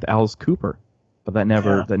touring with Alice Cooper. But that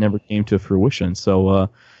never came to fruition. So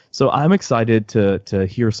I'm excited to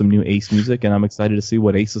hear some new Ace music, and I'm excited to see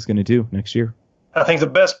what Ace is going to do next year. I think the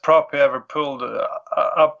best prop he ever pulled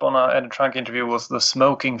up on an Eddie Trunk interview was the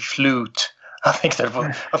smoking flute. I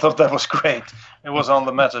thought that was great. It was on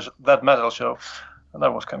that metal show, and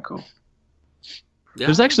that was kind of cool. Yeah.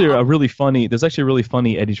 There's actually a really funny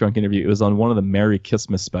Eddie Trunk interview. It was on one of the Merry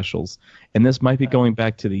Christmas specials, and this might be going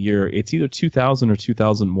back to the year. It's either 2000 or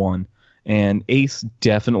 2001. And Ace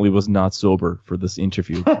definitely was not sober for this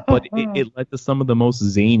interview, but it led to some of the most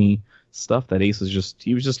zany stuff that Ace was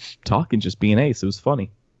just talking, just being Ace. It was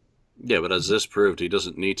funny. Yeah, but as this proved, he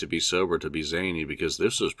doesn't need to be sober to be zany, because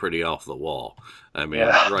this was pretty off the wall. I mean,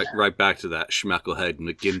 right back to that Schmeklehead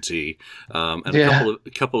McGinty, and a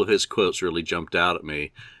couple of his quotes really jumped out at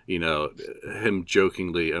me. Him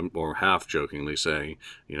jokingly or half jokingly saying,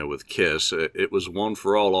 with Kiss, it was one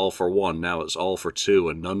for all for one. Now it's all for two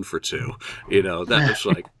and none for two. That was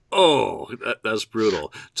like, that's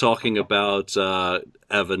brutal. Talking about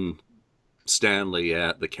Evan Stanley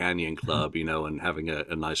at the Canyon Club, and having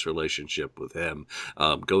a nice relationship with him.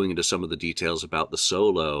 Going into some of the details about the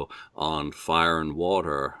solo on Fire and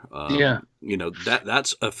Water.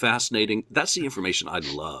 That's a fascinating, that's the information I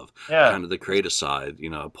love. Yeah. Kind of the creative side,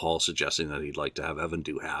 Paul suggesting that he'd like to have Evan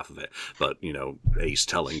do half of it, but, Ace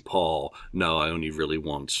telling Paul, no, I only really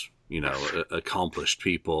want, accomplished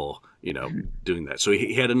people, doing that. So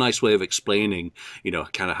he had a nice way of explaining,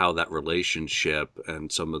 kind of how that relationship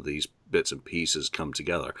and some of these bits and pieces come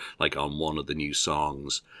together. Like on one of the new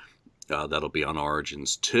songs that'll be on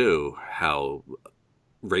Origins 2, how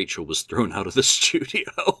Rachel was thrown out of the studio.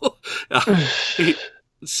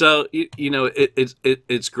 So,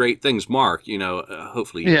 it's great things. Mark,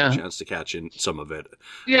 hopefully you had a chance to catch in some of it.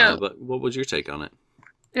 Yeah. But what was your take on it?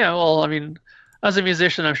 Yeah, well, I mean, as a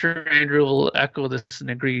musician, I'm sure Andrew will echo this and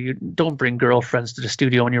agree. You don't bring girlfriends to the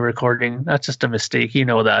studio when you're recording. That's just a mistake. You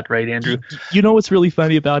know that, right, Andrew? You know what's really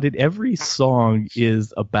funny about it? Every song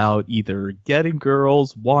is about either getting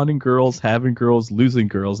girls, wanting girls, having girls, losing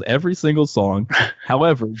girls. Every single song.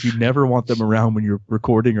 However, you never want them around when you're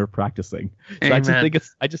recording or practicing. So I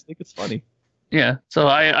just think it's funny. Yeah, so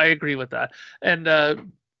I agree with that.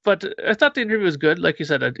 And but I thought the interview was good. Like you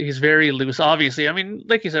said, he's very loose. Obviously, I mean,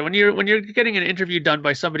 like you said, when you're getting an interview done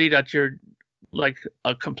by somebody that you're like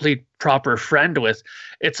a complete proper friend with,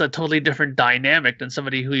 it's a totally different dynamic than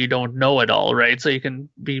somebody who you don't know at all, right? So you can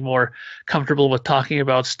be more comfortable with talking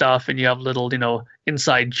about stuff, and you have little,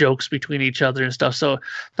 inside jokes between each other and stuff. So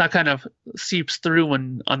that kind of seeps through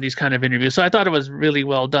on these kind of interviews. So I thought it was really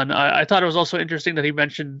well done. I thought it was also interesting that he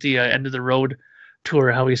mentioned the End of the Road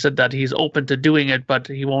tour, how he said that he's open to doing it, but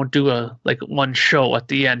he won't do one show at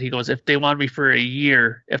the end. He goes, if they want me for a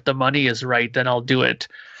year, if the money is right, then I'll do it,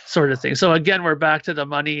 sort of thing. So again, we're back to the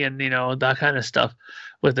money and that kind of stuff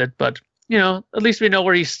with it. But at least we know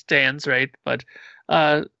where he stands, right? But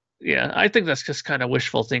I think that's just kind of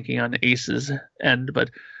wishful thinking on Ace's end.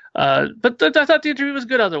 But I thought the interview was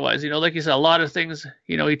good otherwise. Like you said, a lot of things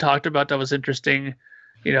he talked about that was interesting.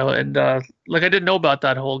 And I didn't know about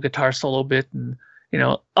that whole guitar solo bit, and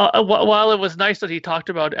while it was nice that he talked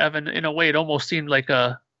about Evan, in a way it almost seemed like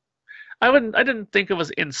I didn't think it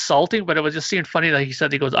was insulting, but it was just seemed funny that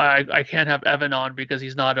he goes, I can't have Evan on because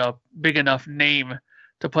he's not a big enough name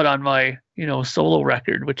to put on my solo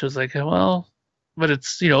record, which was like, well, but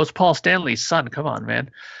it's it's Paul Stanley's son, come on,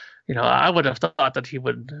 man. I would have thought that he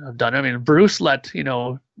would have done it. I mean, Bruce let,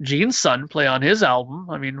 Gene's son play on his album.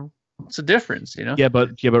 I mean, what's the difference, Yeah,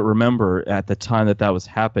 but remember, at the time that was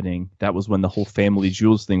happening, that was when the whole Family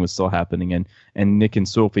Jewels thing was still happening, and Nick and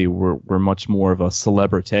Sophie were much more of a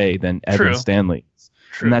celebrity than Evan Stanley.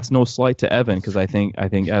 True. And that's no slight to Evan, because I think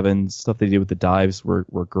Evan's stuff they did with the dives were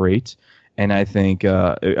great. And I think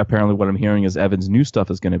apparently what I'm hearing is Evan's new stuff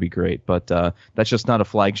is going to be great, but that's just not a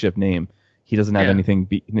flagship name. He doesn't have anything,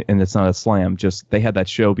 and it's not a slam. Just they had that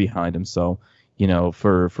show behind him, so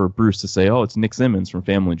for Bruce to say, "Oh, it's Nick Simmons from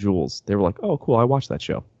Family Jewels," they were like, "Oh, cool, I watched that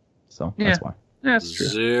show." So that's why. That's true.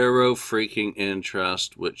 Zero freaking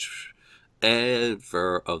interest, which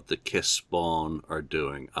ever of the Kiss spawn are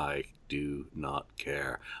doing. I do not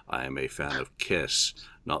care. I am a fan of Kiss,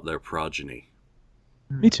 not their progeny.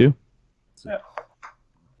 Me too. So,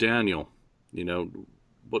 Daniel,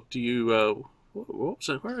 what do you? What was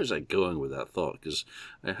it? Where is I going with that thought? Because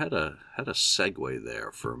I had a segue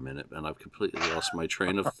there for a minute, and I've completely lost my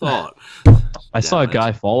train of thought. I saw a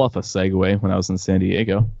guy fall off a Segway when I was in San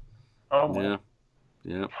Diego. Oh,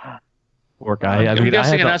 yeah. Poor guy. I'm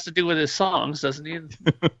guessing it has to do with his songs, doesn't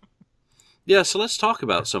it? Yeah, so let's talk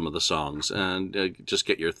about some of the songs and just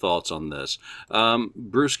get your thoughts on this.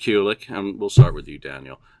 Bruce Kulick, and we'll start with you,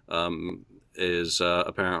 Daniel, is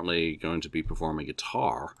apparently going to be performing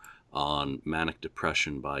guitar on Manic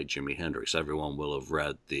Depression by Jimi Hendrix. Everyone will have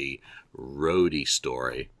read the roadie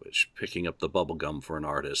story, which picking up the bubblegum for an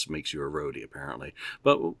artist makes you a roadie, apparently.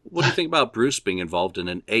 But what do you think about Bruce being involved in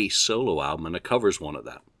an Ace solo album and a covers one of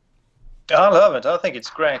that? I love it. I think it's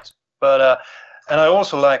great. But and I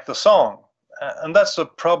also like the song. And that's the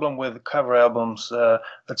problem with cover albums, that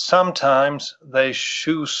sometimes they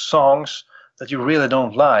choose songs that you really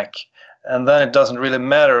don't like. And then it doesn't really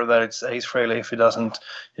matter that it's Ace Frehley if he doesn't,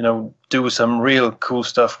 do some real cool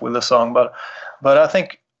stuff with the song. But I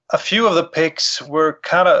think a few of the picks were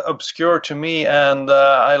kind of obscure to me, and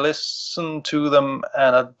I listened to them,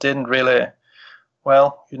 and I didn't really,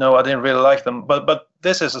 I didn't really like them. But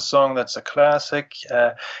this is a song that's a classic.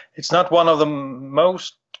 It's not one of the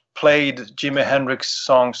most played Jimi Hendrix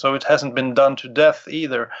songs, so it hasn't been done to death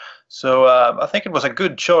either. So I think it was a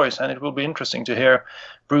good choice, and it will be interesting to hear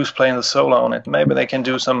Bruce playing the solo on it. Maybe they can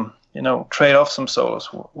do some, trade off some solos.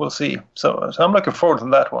 We'll see. So I'm looking forward to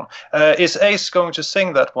that one. Is Ace going to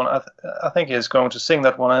sing that one? I think he's going to sing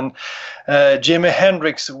that one. And Jimi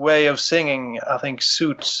Hendrix's way of singing, I think,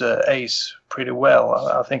 suits Ace pretty well.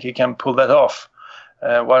 I think he can pull that off,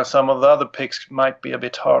 while some of the other picks might be a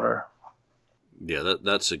bit harder. Yeah,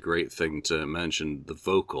 that's a great thing to mention. The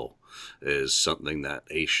vocal is something that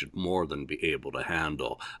Ace should more than be able to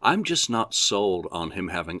handle. I'm just not sold on him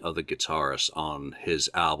having other guitarists on his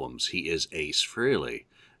albums. He is Ace Frehley.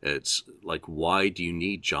 It's like, why do you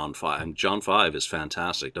need John Five? And John Five is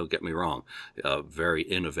fantastic, don't get me wrong. Very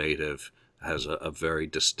innovative, has a very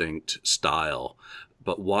distinct style.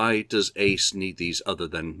 But why does Ace need these other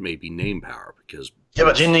than maybe name power? Because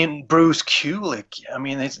but you need Bruce Kulick. I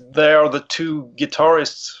mean, they are the two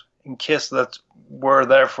guitarists in Kiss that were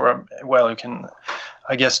there for, you can,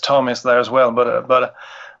 I guess Tom is there as well, but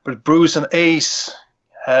Bruce and Ace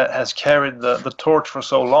has carried the torch for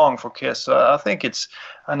so long for Kiss. I think it's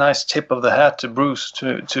a nice tip of the hat to Bruce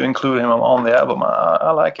to include him on the album.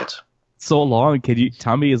 I like it. So long.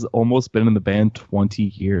 Tommy has almost been in the band 20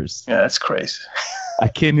 years. Yeah, it's crazy. I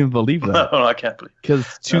can't even believe that. No, I can't believe it.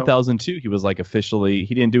 Because 2002, he was officially,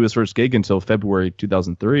 he didn't do his first gig until February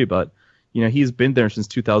 2003, but he's been there since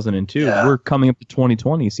 2002. Yeah. We're coming up to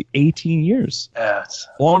 2020. See, 18 years. Yeah,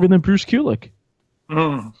 longer than Bruce Kulick.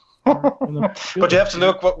 But you have to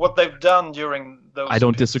look what they've done during those. I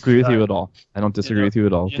don't disagree with you at all.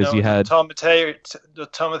 Because you had the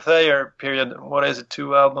Tommy Thayer period. What is it?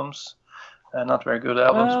 2 albums, not very good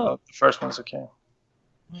albums. But the first one's okay.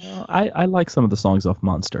 I like some of the songs off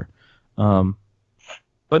Monster,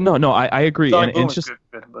 but no, I agree, and it's just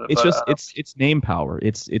it's name power.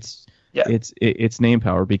 It's name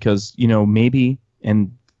power because maybe,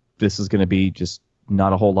 and this is going to be just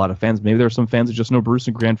not a whole lot of fans. Maybe there are some fans that just know Bruce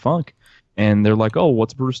and Grand Funk, and they're like, "Oh,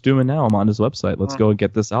 what's Bruce doing now? I'm on his website. Let's go and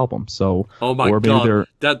get this album." So, oh my god,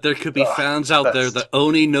 that there could be fans out there that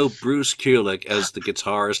only know Bruce Kulick as the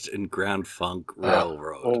guitarist in Grand Funk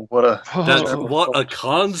Railroad. Oh, what a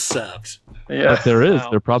concept! Yeah, but there is.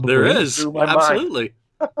 Wow. There probably is. Absolutely.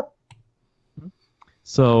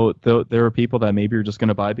 So there are people that maybe are just going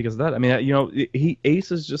to buy because of that. I mean,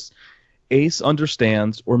 Ace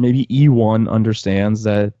understands, or maybe E1 understands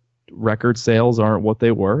that record sales aren't what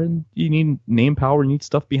they were, and you need name power, you need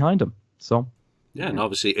stuff behind them. So Yeah, and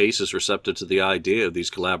obviously Ace is receptive to the idea of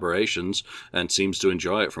these collaborations and seems to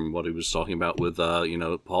enjoy it from what he was talking about with,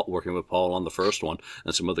 Paul, working with Paul on the first one,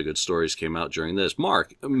 and some other good stories came out during this.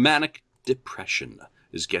 Mark, Manic Depression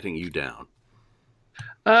is getting you down.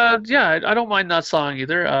 Yeah, I don't mind that song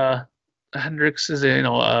either. Hendrix is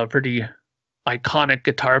a pretty iconic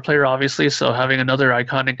guitar player, obviously, so having another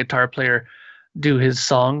iconic guitar player do his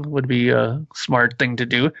song would be a smart thing to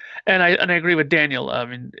do. And I agree with Daniel. I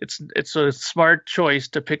mean, it's a smart choice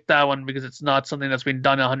to pick that one because it's not something that's been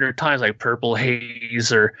done 100 times, like Purple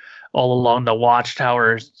Haze or All Along the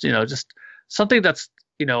Watchtower. Just something that's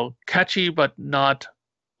catchy but not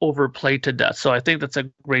overplayed to death. So I think that's a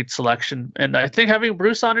great selection, and I think having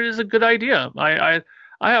Bruce on it is a good idea. I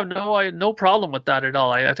have no problem with that at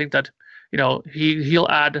all. I think that he'll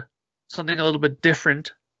add something a little bit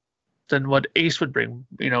different than what Ace would bring,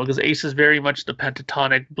 because Ace is very much the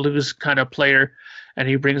pentatonic blues kind of player, and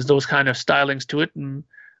he brings those kind of stylings to it. And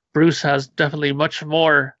Bruce has definitely much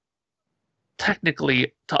more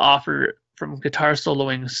technically to offer from guitar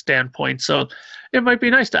soloing standpoint. So it might be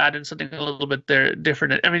nice to add in something a little bit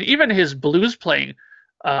different. I mean, even his blues playing,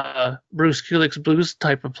 Bruce Kulick's blues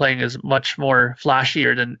type of playing is much more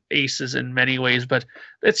flashier than Ace's in many ways, but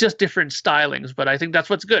it's just different stylings. But I think that's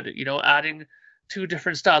what's good, adding two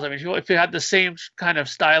different styles. I mean, if you had the same kind of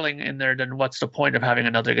styling in there, then what's the point of having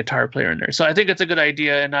another guitar player in there? So I think it's a good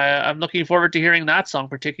idea, and I'm looking forward to hearing that song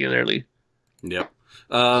particularly. Yep.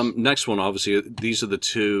 Next one, obviously, these are the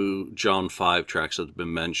two John 5 tracks that have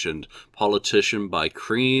been mentioned. Politician by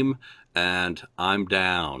Cream and I'm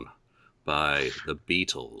Down by the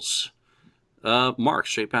Beatles. Mark,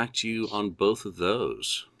 straight back to you on both of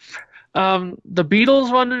those. The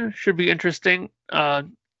Beatles one should be interesting.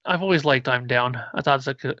 I've always liked I'm Down. I thought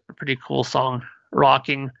it's a pretty cool song,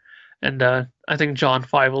 rocking, and I think John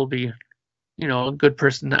 5 will be, a good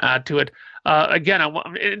person to add to it. Again,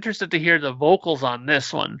 I'm interested to hear the vocals on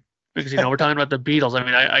this one because, we're talking about the Beatles. I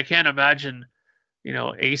mean, I can't imagine,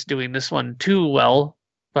 Ace doing this one too well,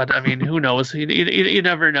 but I mean, who knows? You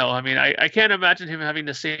never know. I mean, I can't imagine him having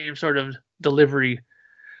the same sort of delivery,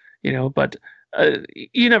 but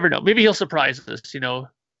you never know. Maybe he'll surprise us,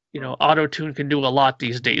 auto-tune can do a lot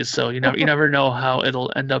these days, so you never know how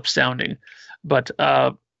it'll end up sounding. But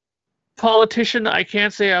Politician, I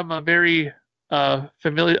can't say I'm I'm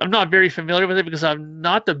not very familiar with it because I'm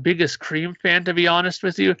not the biggest Cream fan, to be honest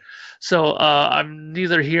with you. So I'm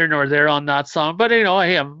neither here nor there on that song. But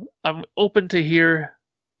hey, I'm open to hear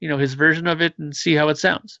his version of it and see how it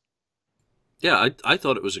sounds. Yeah, I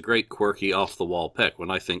thought it was a great, quirky, off-the-wall pick.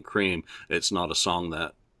 When I think Cream, it's not a song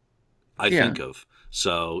that I think of.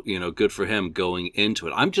 So, good for him going into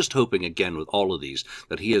it. I'm just hoping, again, with all of these,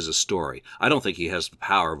 that he has a story. I don't think he has the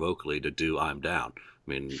power vocally to do I'm Down. I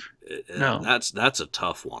mean, no. That's a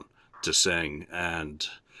tough one to sing, and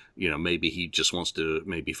maybe he just wants to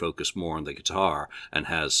maybe focus more on the guitar and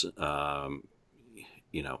has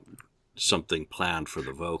something planned for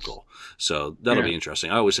the vocal. So that'll be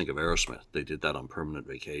interesting. I always think of Aerosmith. They did that on Permanent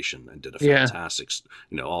Vacation and did a fantastic,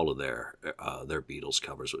 all of their Beatles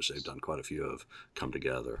covers, which they've done quite a few of, come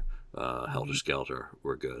together. Helter Skelter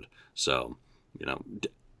were good. So,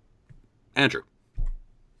 Andrew.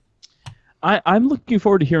 I'm looking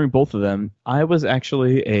forward to hearing both of them. I was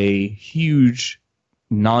actually a huge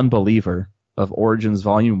non-believer of Origins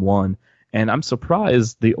Volume 1, and I'm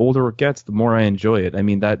surprised the older it gets, the more I enjoy it. I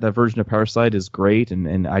mean, that version of Parasite is great,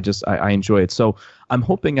 and I enjoy it. So I'm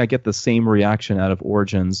hoping I get the same reaction out of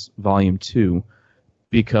Origins Volume 2,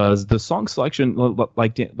 because the song selection,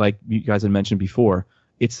 like you guys had mentioned before,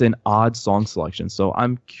 it's an odd song selection. So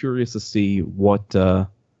I'm curious to see what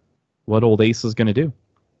old Ace is going to do.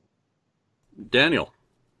 Daniel.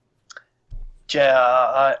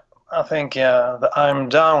 Yeah, I think the I'm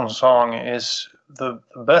Down song is the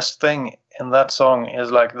best thing in that song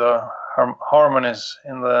is like the harmonies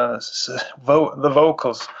in the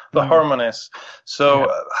vocals, the harmonies.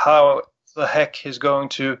 So how the heck he's going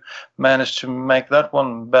to manage to make that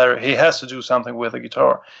one better? He has to do something with the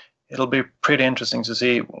guitar. It'll be pretty interesting to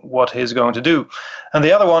see what he's going to do. And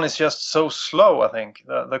the other one is just so slow, I think,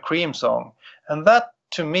 the Cream song. And that,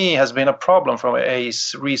 to me, has been a problem from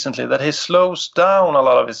Ace recently, that he slows down a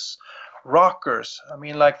lot of his rockers. I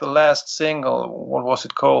mean, like the last single, what was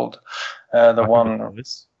it called? The one...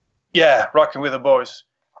 Yeah, Rockin' with the Boys.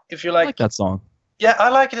 If you I like that song. Yeah, I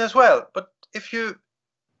like it as well. But if you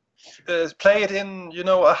play it in,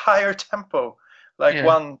 a higher tempo, like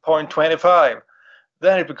 1.25,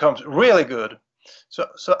 then it becomes really good. So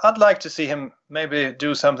I'd like to see him maybe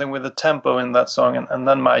do something with the tempo in that song, and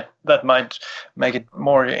then that might make it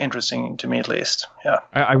more interesting to me at least. Yeah.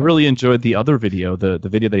 I really enjoyed the other video, the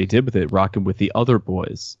video that he did with it, rocking with the other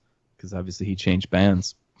boys, because obviously he changed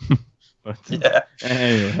bands. But, yeah.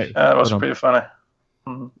 Anyway, that was pretty funny.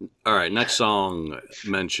 Mm-hmm. All right, next song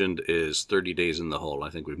mentioned is 30 Days in the Hole. I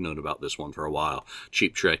think we've known about this one for a while.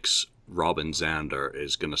 Cheap Trick's Robin Zander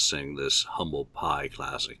is going to sing this Humble Pie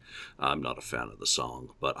classic. I'm not a fan of the song,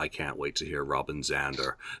 but I can't wait to hear Robin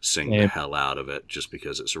Zander sing the hell out of it just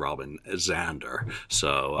because it's Robin Zander.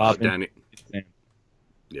 So,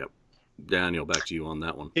 Daniel, back to you on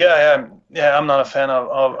that one. Yeah, I'm not a fan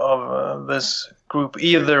of this group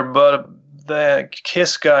either, but the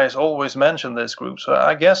Kiss guys always mention this group, so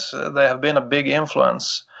I guess they have been a big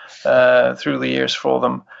influence through the years for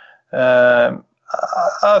them.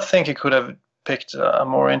 I think he could have picked a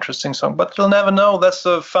more interesting song, but you'll never know. That's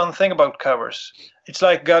the fun thing about covers. It's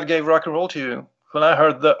like God Gave Rock and Roll to You. When I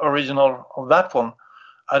heard the original of that one,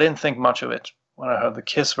 I didn't think much of it. When I heard the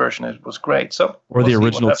Kiss version, it was great. Or the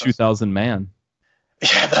original 2000 Man.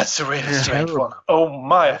 Yeah, that's a really strange one. Oh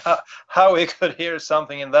my, how he could hear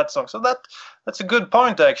something in that song. So that's a good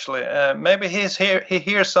point, actually. Maybe he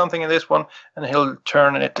hears something in this one, and he'll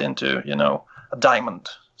turn it into, a diamond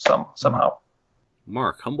somehow.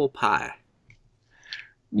 Mark, Humble Pie.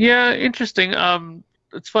 Yeah, interesting.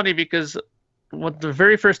 It's funny because the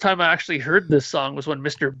very first time I actually heard this song was when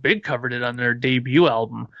Mr. Big covered it on their debut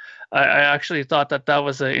album. I actually thought that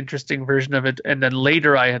was an interesting version of it, and then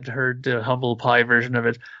later I had heard the Humble Pie version of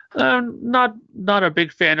it. Not a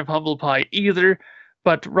big fan of Humble Pie either,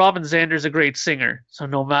 but Robin Zander's a great singer, so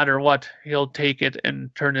no matter what, he'll take it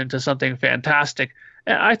and turn it into something fantastic.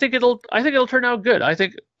 And I think it'll turn out good. I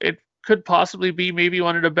think it could possibly be maybe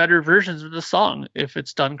one of the better versions of the song if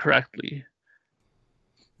it's done correctly.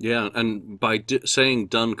 Yeah, and by saying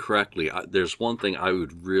done correctly, there's one thing I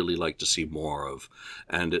would really like to see more of,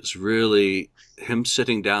 and it's really him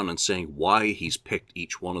sitting down and saying why he's picked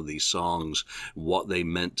each one of these songs, what they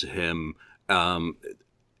meant to him,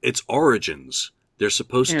 its origins. There's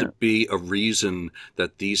supposed to be a reason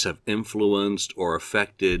that these have influenced or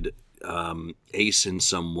affected Ace in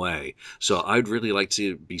some way. So I'd really like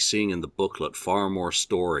to be seeing in the booklet far more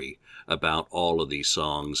story about all of these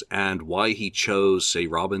songs and why he chose, say,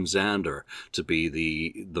 Robin Zander to be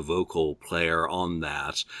the vocal player on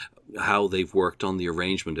that, how they've worked on the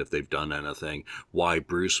arrangement if they've done anything, why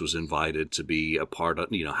Bruce was invited to be a part of,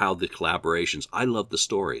 how the collaborations. I love the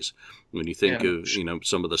stories. When you think of,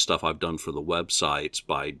 some of the stuff I've done for the websites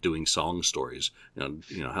by doing song stories,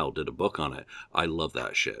 hell, did a book on it. I love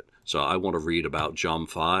that shit. So I want to read about John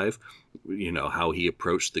 5, how he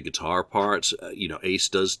approached the guitar parts. Ace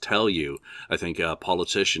does tell you, I think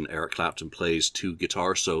Politician, Eric Clapton plays 2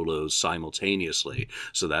 guitar solos simultaneously.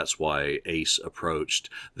 So that's why Ace approached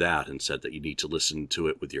that and said that you need to listen to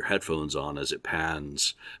it with your headphones on as it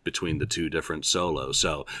pans between the 2 different solos.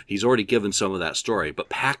 So he's already given some of that story, but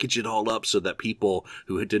package it all up so that people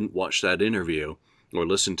who didn't watch that interview or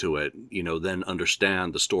listen to it, then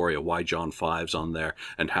understand the story of why John 5's on there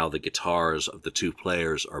and how the guitars of the 2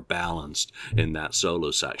 players are balanced in that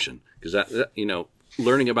solo section. Because that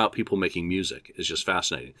learning about people making music is just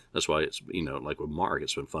fascinating. That's why it's, like with Mark,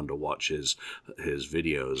 it's been fun to watch his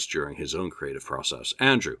videos during his own creative process.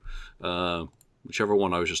 Andrew, whichever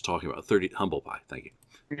one I was just talking about, 30 Humble Pie. Thank you.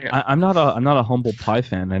 Yeah. I'm not a Humble Pie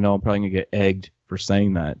fan. I know I'm probably gonna get egged for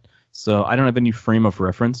saying that. So I don't have any frame of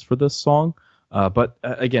reference for this song. But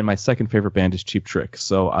again, my second favorite band is Cheap Trick,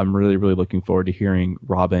 so I'm really, really looking forward to hearing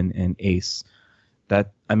Robin and Ace.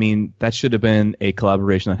 That should have been a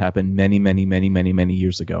collaboration that happened many, many, many, many, many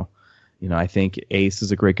years ago. I think Ace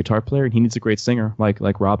is a great guitar player, and he needs a great singer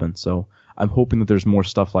like Robin. So I'm hoping that there's more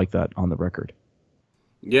stuff like that on the record.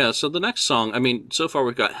 Yeah, so the next song, so far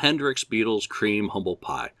we've got Hendrix, Beatles, Cream, Humble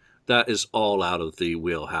Pie. That is all out of the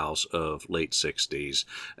wheelhouse of late 60s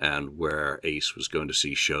and where Ace was going to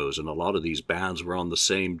see shows. And a lot of these bands were on the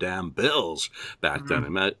same damn bills back then.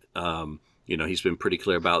 He's been pretty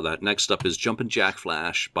clear about that. Next up is Jumpin' Jack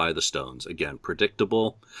Flash by the Stones. Again,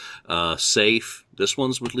 predictable, safe. This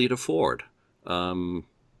one's with Lita Ford. I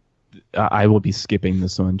will be skipping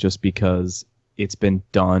this one just because it's been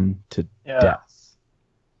done to death.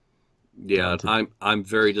 Yeah, I'm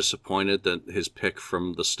very disappointed that his pick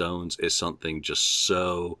from the Stones is something just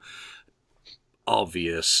so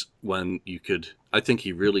obvious when you could. I think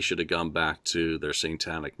he really should have gone back to their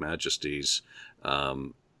Satanic Majesties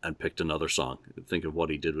and picked another song. Think of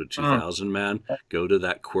what he did with 2000 Man. Go to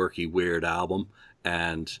that quirky, weird album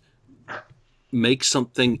and make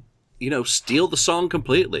something, steal the song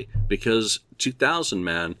completely, because 2000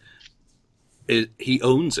 Man, he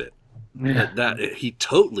owns it. Yeah. That he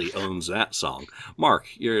totally owns that song. Mark,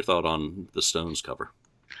 your thought on the Stones cover?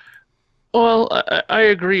 Well, I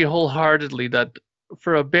agree wholeheartedly that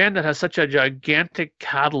for a band that has such a gigantic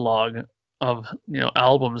catalog of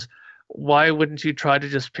albums, why wouldn't you try to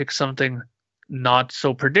just pick something not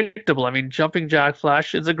so predictable? I mean, Jumping Jack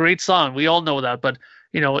Flash is a great song. We all know that, but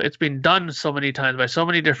it's been done so many times by so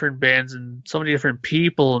many different bands and so many different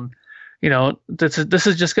people, and this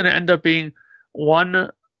is just going to end up being one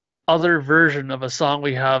other version of a song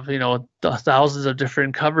we have, thousands of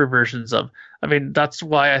different cover versions of. I mean, that's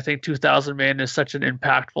why I think 2000 Man is such an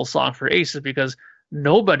impactful song for Ace, is because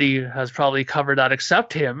nobody has probably covered that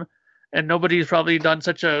except him, and nobody's probably done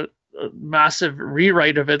such a massive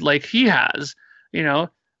rewrite of it like he has.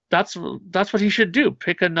 That's what he should do.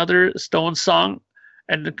 Pick another Stones song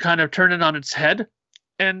and kind of turn it on its head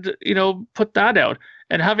and, put that out.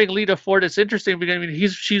 And having Lita Ford, it's interesting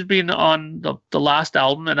because she's been on the last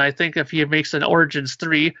album, and I think if he makes an Origins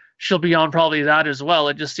 3, she'll be on probably that as well.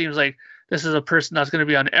 It just seems like this is a person that's going to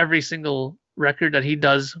be on every single record that he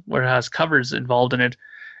does where it has covers involved in it.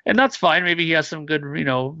 And that's fine. Maybe he has some good,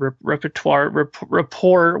 rapport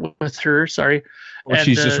with her. Sorry. Or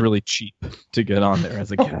she's just really cheap to get on there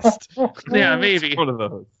as a guest. Yeah, maybe. It's one of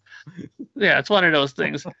those. Yeah, it's one of those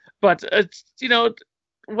things. But it's,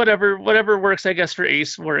 whatever works, I guess, for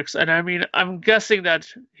Ace works. And I mean, I'm guessing that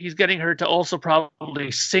he's getting her to also probably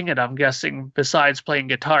sing it, I'm guessing, besides playing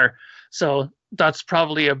guitar. So that's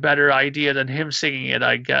probably a better idea than him singing it,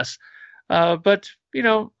 I guess. But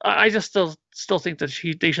I just still think that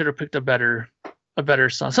they should have picked a better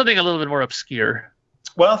song, something a little bit more obscure.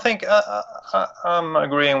 Well, I think I'm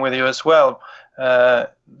agreeing with you as well.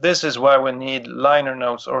 This is why we need liner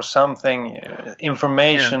notes or something,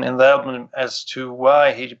 information in the album as to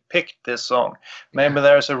why he picked this song. Maybe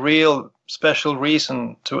there's a real special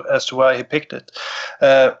reason as to why he picked it.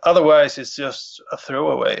 Otherwise, it's just a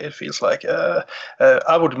throwaway. It feels like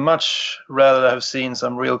I would much rather have seen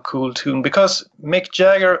some real cool tune, because Mick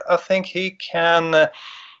Jagger, I think he can,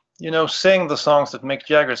 sing the songs that Mick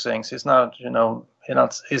Jagger sings. He's not,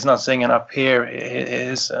 he's not singing up here.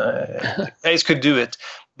 Ace could do it,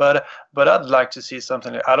 but I'd like to see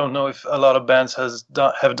something. I don't know if a lot of bands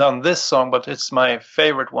have done this song, but it's my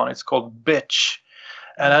favorite one. It's called Bitch.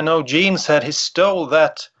 And I know Gene said he stole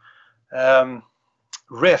that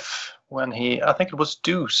riff when I think it was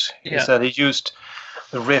Deuce. He said he used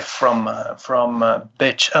the riff from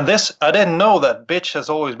Bitch. And this, I didn't know that Bitch has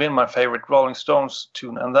always been my favorite Rolling Stones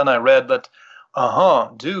tune. And then I read that,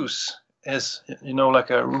 Deuce is, like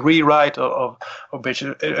a rewrite of Bitch.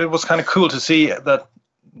 It was kind of cool to see that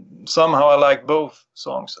somehow I like both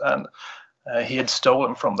songs, and he had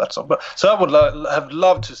stolen from that song. So I would have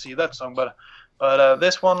loved to see that song, but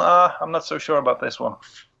this one, I'm not so sure about this one.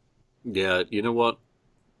 Yeah, you know what?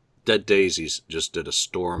 Dead Daisies just did a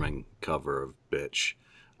storming cover of Bitch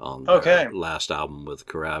on their last album with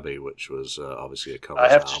Karabi, which was obviously a cover album.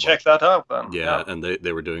 I have to check that out then. Yeah, and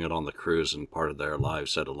they were doing it on the cruise, and part of their live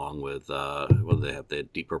set along with, they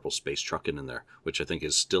had Deep Purple Space Truckin' in there, which I think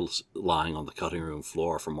is still lying on the cutting room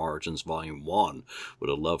floor from Origins Volume 1. Would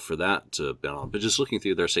have loved for that to have been on. But just looking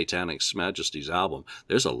through their Satanic Majesty's album,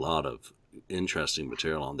 there's a lot of interesting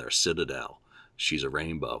material on there. Citadel, She's a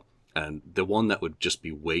Rainbow. And the one that would just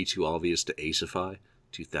be way too obvious to Aceify,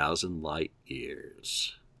 2000 Light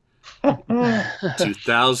Years.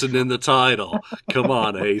 2000 in the title. Come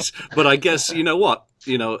on, Ace. But I guess, you know what?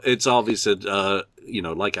 It's obvious that,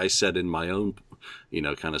 like I said in my own,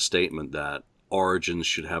 kind of statement, that Origins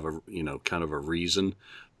should have a, kind of a reason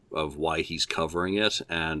of why he's covering it.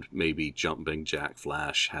 And maybe Jumping Jack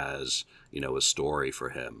Flash has, a story for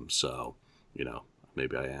him. So,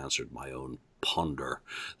 maybe I answered my own ponder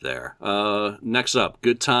there. Next up,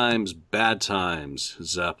 Good Times, Bad Times,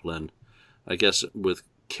 Zeppelin. I guess with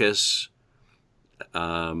Kiss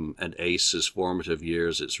and Ace's formative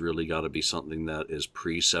years, it's really got to be something that is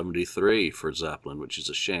pre-73 for Zeppelin, which is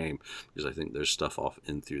a shame, because I think there's stuff off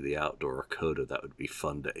In Through the Outdoor Coda that would be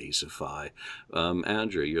fun to Aceify.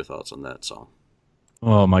 Andrew, your thoughts on that song?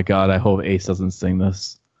 Oh my god, I hope Ace doesn't sing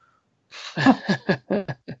this.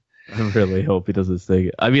 I really hope he doesn't sing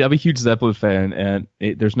it. I mean, I'm a huge Zeppelin fan, and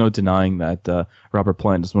there's no denying that Robert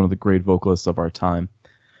Plant is one of the great vocalists of our time.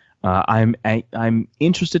 I'm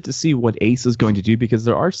interested to see what Ace is going to do, because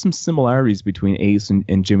there are some similarities between Ace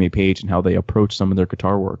and Jimmy Page and how they approach some of their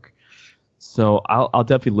guitar work. So I'll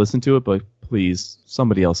definitely listen to it, but please,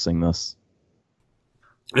 somebody else sing this.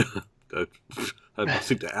 I have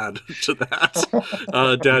nothing to add to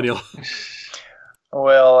that. Daniel.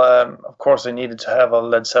 Well, of course, they needed to have a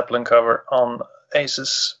Led Zeppelin cover on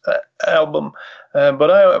Ace's album.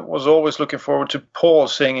 But I was always looking forward to Paul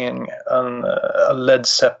singing a Led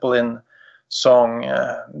Zeppelin song.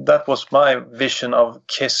 That was my vision of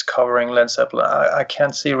Kiss covering Led Zeppelin. I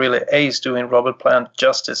can't see really Ace doing Robert Plant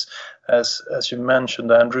justice, as you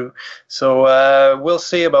mentioned, Andrew. So we'll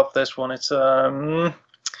see about this one. It's I'm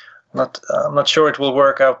not sure it will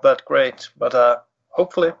work out that great, but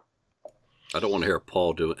hopefully. I don't want to hear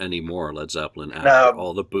Paul do any more Led Zeppelin after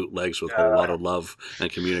all the bootlegs with a whole lot of love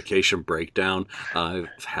and communication breakdown. I've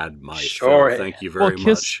had my fill. Thank you very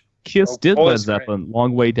much. Kiss did Led Zeppelin. Great.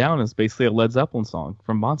 Long Way Down is basically a Led Zeppelin song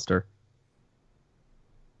from Monster.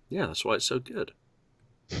 Yeah, that's why it's so good.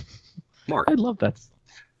 Mark. I love that.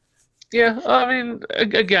 Yeah, I mean,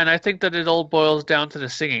 again, I think that it all boils down to the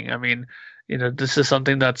singing. I mean, this is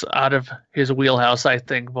something that's out of his wheelhouse, I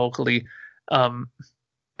think, vocally.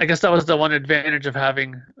 I guess that was the one advantage of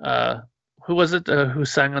having, who was it who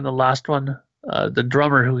sang on the last one? The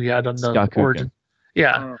drummer who he had on the origin.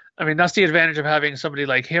 Yeah, I mean, that's the advantage of having somebody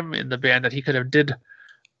like him in the band, that he could have did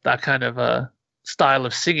that kind of style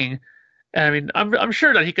of singing. And I mean, I'm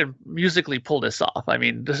sure that he can musically pull this off. I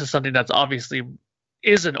mean, this is something that's obviously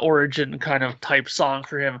is an origin kind of type song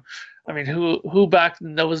for him. I mean, who back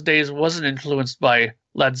in those days wasn't influenced by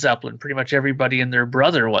Led Zeppelin? Pretty much everybody and their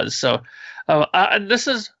brother was. So, and this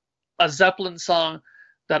is a Zeppelin song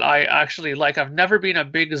that I actually like. I've never been a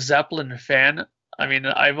big Zeppelin fan. I mean,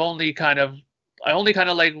 I only kind of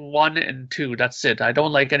like 1 and 2. That's it. I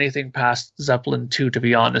don't like anything past Zeppelin 2, to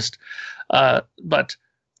be honest. But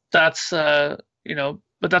that's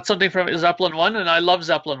but that's something from Zeppelin 1, and I love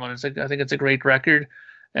Zeppelin 1. I think it's a great record,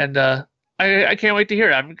 and I can't wait to hear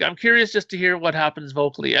it. I'm curious just to hear what happens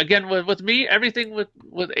vocally. Again, with me, everything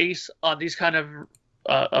with Ace on these kind of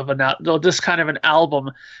this kind of an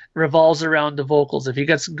album revolves around the vocals. If he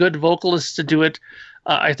gets good vocalists to do it,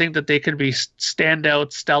 I think that they can be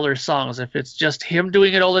standout, stellar songs. If it's just him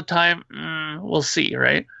doing it all the time, we'll see,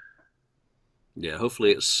 right? Yeah,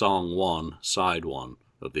 hopefully it's song 1, side 1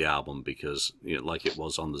 of the album, because like it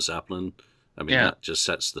was on the Zeppelin, I mean, that just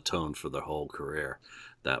sets the tone for their whole career,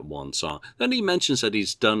 that one song. Then he mentions that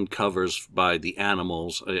he's done covers by the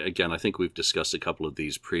Animals. Again, I think we've discussed a couple of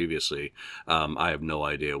these previously. I have no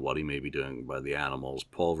idea what he may be doing by the Animals.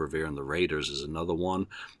 Paul Revere and the Raiders is another one.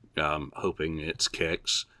 Hoping it's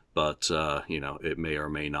Kicks, but it may or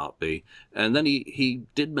may not be. And then he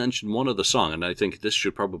did mention one other song, and I think this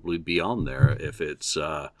should probably be on there if it's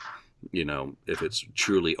if it's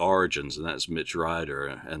truly Origins, and that's Mitch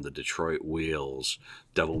Ryder and the Detroit Wheels,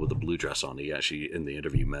 Devil with a Blue Dress On. He actually, in the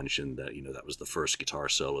interview, mentioned that, that was the first guitar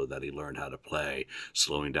solo that he learned how to play,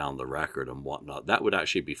 slowing down the record and whatnot. That would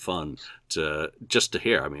actually be fun to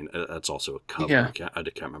hear. I mean, that's also a cover. Yeah. I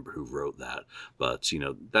can't remember who wrote that, but,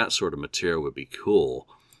 that sort of material would be cool.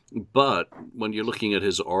 But when you're looking at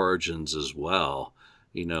his Origins as well,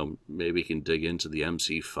 maybe he can dig into the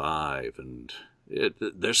MC5 and...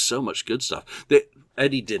 there's so much good stuff.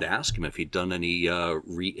 Eddie did ask him if he'd done any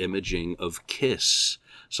re-imaging of Kiss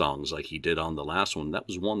songs like he did on the last one. That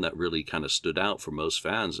was one that really kind of stood out for most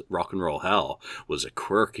fans. Rock and Roll Hell was a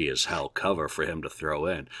quirky as hell cover for him to throw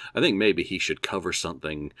in. I think maybe he should cover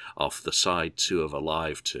something off the side 2 of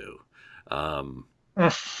Alive 2.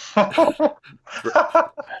 that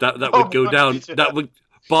would go down. That would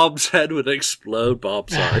Bob's head would explode. Bob,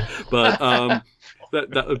 sorry, but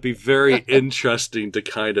That would be very interesting to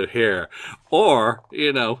kind of hear. Or,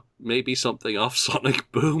 maybe something off Sonic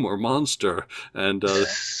Boom or Monster. And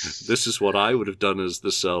this is what I would have done as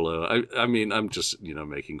the solo. I mean, I'm just,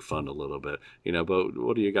 making fun a little bit. But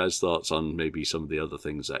what are you guys' thoughts on maybe some of the other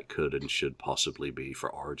things that could and should possibly be for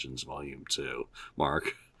Origins Volume 2?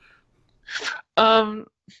 Mark?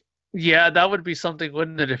 Yeah, that would be something,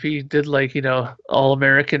 wouldn't it? If he did All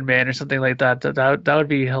American Man or something like that. That would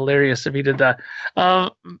be hilarious if he did that.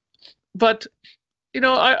 But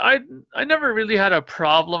I never really had a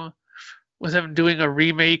problem with him doing a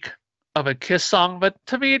remake of a Kiss song. But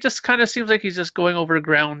to me, it just kind of seems like he's just going over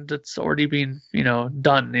ground that's already been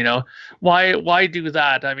done. Why do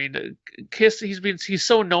that? I mean, Kiss. He's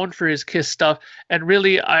so known for his Kiss stuff, and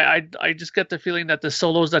really, I just get the feeling that the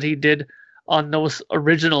solos that he did on those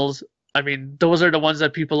originals, I mean, those are the ones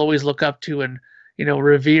that people always look up to and,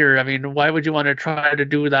 revere. I mean, why would you want to try to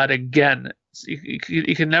do that again?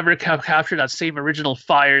 You can never capture that same original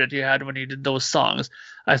fire that you had when you did those songs.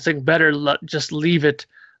 I think better just leave it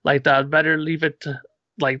like that. Better leave it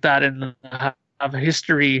like that and have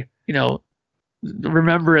history,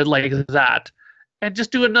 remember it like that. And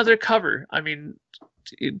just do another cover. I mean,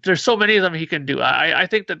 there's so many of them he can do. I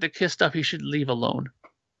think that the Kiss stuff he should leave alone.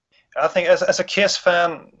 I think as a Kiss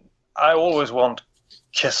fan, I always want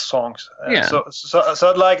Kiss songs. Yeah.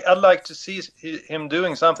 So I'd like to see him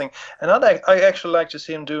doing something, and I actually like to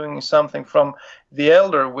see him doing something from The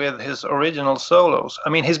Elder with his original solos. I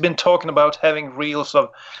mean, he's been talking about having reels of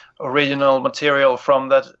original material from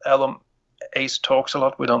that album. Ace talks a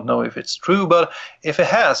lot. We don't know if it's true, but if it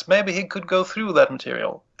has, maybe he could go through that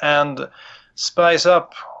material and spice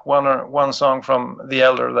up one song from The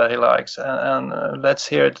Elder that he likes, and let's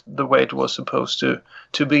hear it the way it was supposed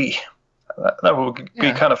to be. That would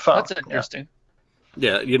be kind of fun. That's interesting.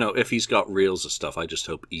 Yeah, you know, if he's got reels of stuff, I just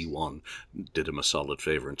hope E1 did him a solid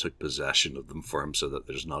favor and took possession of them for him so that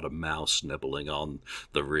there's not a mouse nibbling on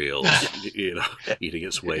the reels, you know, eating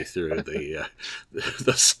its way through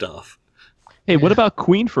the stuff. Hey, what about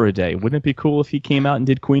Queen for a Day? Wouldn't it be cool if he came out and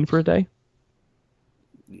did Queen for a Day?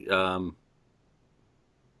 No?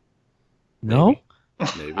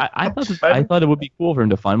 Maybe. I thought it would be cool for him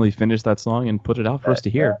to finally finish that song and put it out for us to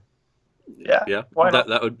hear. Yeah.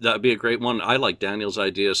 That would be a great one. I like Daniel's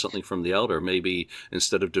idea, something from The Elder. Maybe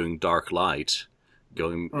instead of doing Dark Light,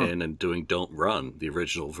 going in and doing Don't Run, the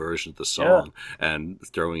original version of the song, and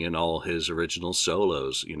throwing in all his original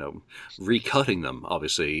solos, you know, recutting them,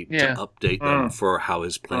 obviously, to update them for how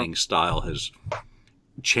his playing style has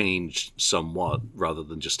changed somewhat, rather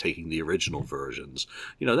than just taking the original versions.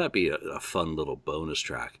 You know, that'd be a fun little bonus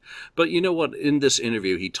track. But you know what? In this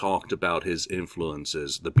interview, he talked about his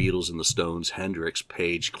influences: the Beatles and the Stones, Hendrix,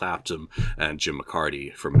 Page, Clapton, and Jim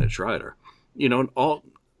McCarty from Mitch Ryder. You know, and all,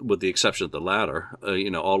 with the exception of the latter,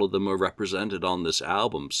 you know, all of them are represented on this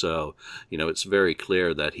album. So, you know, it's very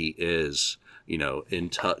clear that he is, you know, in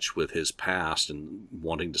touch with his past and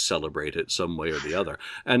wanting to celebrate it some way or the other.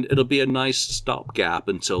 And it'll be a nice stopgap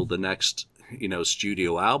until the next, you know,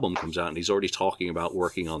 studio album comes out, and he's already talking about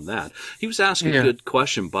working on that. He was asked a good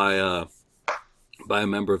question by a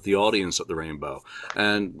member of the audience at the Rainbow,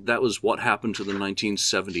 and that was what happened to the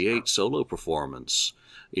 1978 solo performance.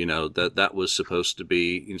 You know, that was supposed to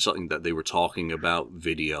be something that they were talking about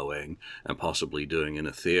videoing and possibly doing in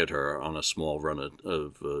a theater on a small run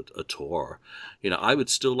of a tour. You know, I would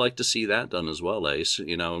still like to see that done as well, Ace.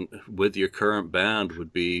 You know, with your current band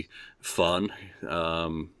would be fun. You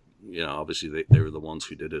know, obviously they were the ones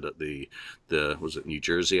who did it at the was it New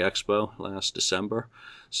Jersey Expo last December?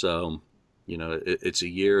 So, you know, it's a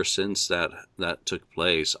year since that took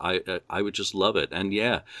place. I would just love it. And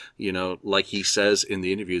yeah, you know, like he says in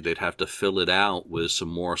the interview, they'd have to fill it out with some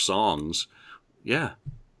more songs. Yeah,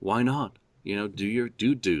 why not? You know, do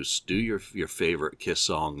your favorite Kiss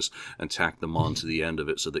songs and tack them on to the end of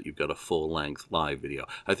it so that you've got a full-length live video.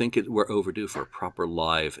 I think we're overdue for a proper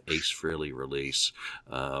live Ace Frehley release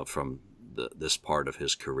from this part of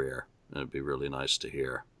his career. And it'd be really nice to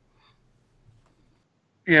hear.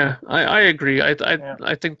 Yeah, I agree. I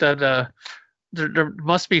think that there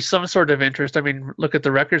must be some sort of interest. I mean, look at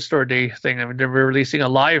the Record Store Day thing. I mean, they're releasing a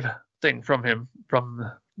live thing from him from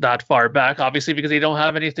that far back, obviously, because they don't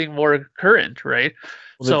have anything more current, right?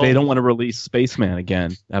 Well, so they don't want to release Spaceman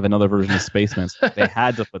again, have another version of Spaceman. So they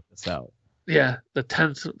had to put this out. Yeah, the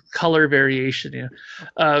 10th color variation.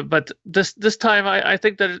 Yeah, but this time, I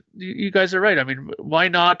think that you guys are right. I mean, why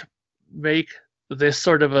not make this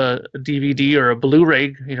sort of a DVD or a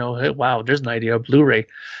Blu-ray, you know, hey, wow, there's an idea, a Blu-ray,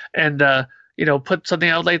 and you know, put something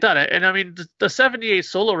out like that. And I mean, the 78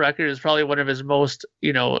 solo record is probably one of his most,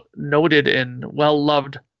 you know, noted and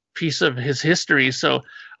well-loved piece of his history. So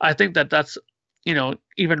I think that that's, you know,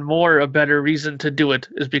 even more a better reason to do it,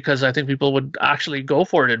 is because I think people would actually go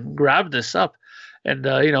for it and grab this up. And,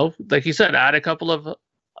 you know, like you said, add a couple of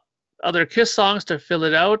other Kiss songs to fill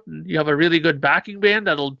it out. And you have a really good backing band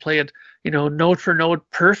that'll play it, you know, note for note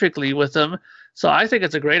perfectly with them. So I think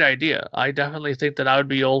it's a great idea. I definitely think that I would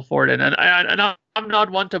be all for it. And I'm not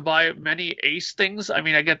one to buy many Ace things. I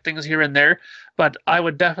mean, I get things here and there, but I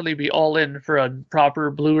would definitely be all in for a proper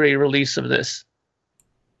Blu-ray release of this.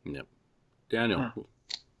 Yep. Daniel.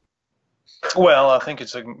 Well, I think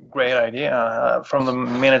it's a great idea. From the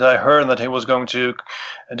minute I heard that he was going to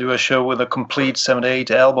do a show with a complete 78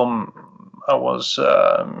 album, I was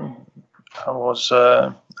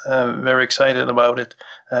very excited about it.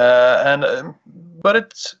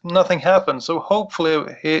 But nothing happened. So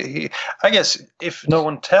hopefully he I guess if no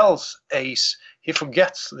one tells Ace, he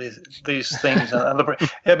forgets these things.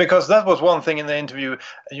 Yeah, because that was one thing in the interview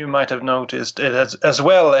you might have noticed it as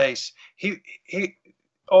well, Ace. He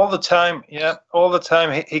all the time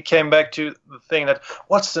he came back to the thing that,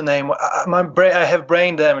 what's the name? I have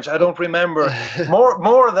brain damage. I don't remember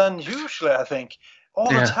more than usually, I think.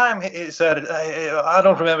 all the time he said it. I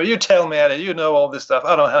don't remember. You tell me, Eddie. You know all this stuff.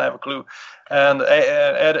 I don't have a clue. And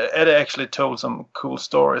Eddie actually told some cool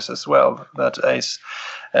stories as well that Ace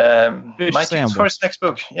might use for his next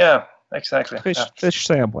book. Yeah, exactly. Fish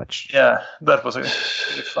sandwich. Yeah, that was a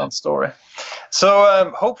really fun story.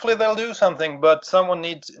 So hopefully they'll do something, but someone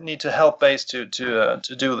need to help Ace to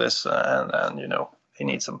do this, and you know, he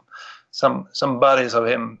needs some buddies of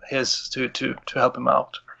his to help him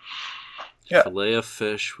out. Yeah. Fillet of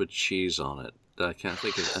fish with cheese on it. I can't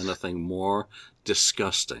think of anything more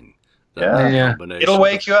disgusting. It'll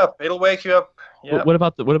wake you up. Yeah. What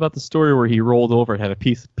about the story where he rolled over and had a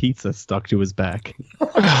piece of pizza stuck to his back?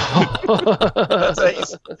 That's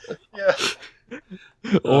Ace. Yeah.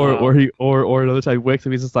 Or another time he wakes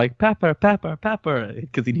up, he's just like pepper,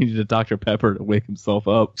 because he needed a Dr. Pepper to wake himself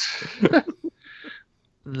up.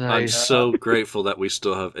 Nice. I'm so grateful that we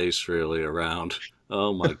still have Ace Frehley around.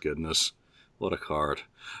 Oh my goodness, what a card!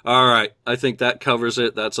 All right, I think that covers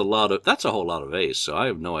it. That's a whole lot of Ace. So I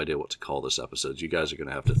have no idea what to call this episode. You guys are going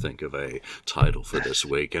to have to think of a title for this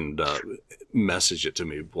week and message it to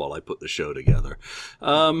me while I put the show together.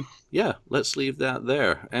 Yeah, let's leave that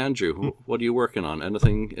there. Andrew, what are you working on?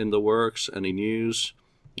 Anything in the works? Any news?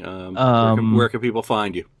 Where can people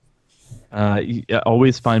find you?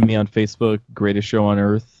 Always find me on Facebook, Greatest Show on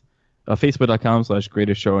Earth,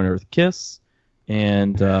 Facebook.com/Greatest Show on Earth Kiss,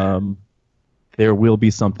 and there will be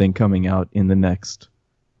something coming out in the next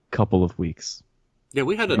couple of weeks. Yeah,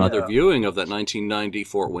 we had another viewing of that 1990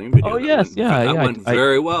 Fort Wayne video. Oh, yes, that went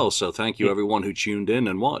very well, so thank you everyone who tuned in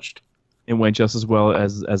and watched. It went just as well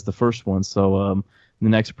as the first one, so the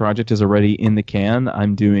next project is already in the can.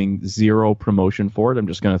 I'm doing zero promotion for it. I'm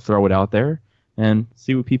just going to throw it out there and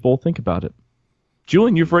see what people think about it.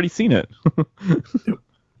 Julian, you've already seen it. Yep.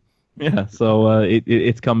 Yeah, so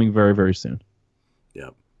it's coming very, very soon.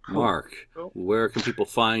 Yep. Mark, where can people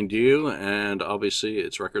find you? And obviously,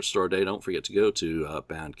 it's Record Store Day. Don't forget to go to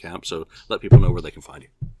Bandcamp, so let people know where they can find you.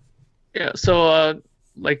 Yeah, so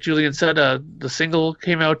like Julian said, the single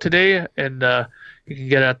came out today, and you can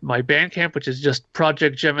get it at my Bandcamp, which is just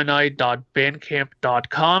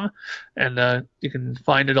projectgemini.bandcamp.com, and you can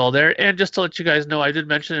find it all there. And just to let you guys know, I did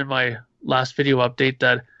mention in my last video update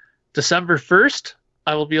that December 1st,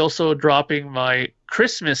 I will be also dropping my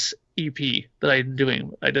Christmas EP that I'm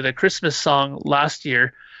doing. I did a Christmas song last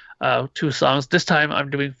year, 2 songs. This time I'm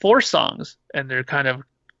doing 4 songs, and they're kind of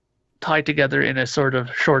tied together in a sort of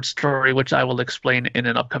short story, which I will explain in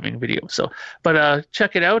an upcoming video. So, but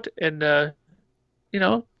check it out, and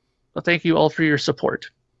thank you all for your support.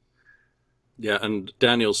 Yeah, and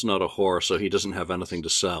Daniel's not a whore, so he doesn't have anything to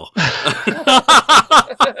sell.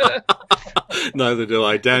 Neither do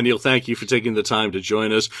I. Daniel, thank you for taking the time to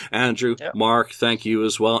join us. Andrew, Mark, thank you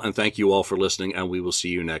as well, and thank you all for listening, and we will see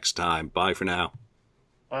you next time. Bye for now.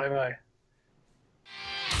 Bye-bye.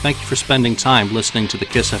 Thank you for spending time listening to the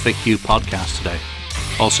KissFAQ podcast today.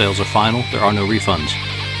 All sales are final. There are no refunds.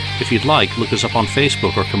 If you'd like, look us up on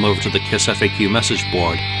Facebook or come over to the KissFAQ message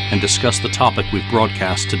board and discuss the topic we've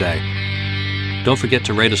broadcast today. Don't forget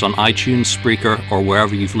to rate us on iTunes, Spreaker, or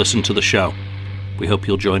wherever you've listened to the show. We hope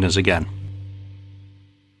you'll join us again.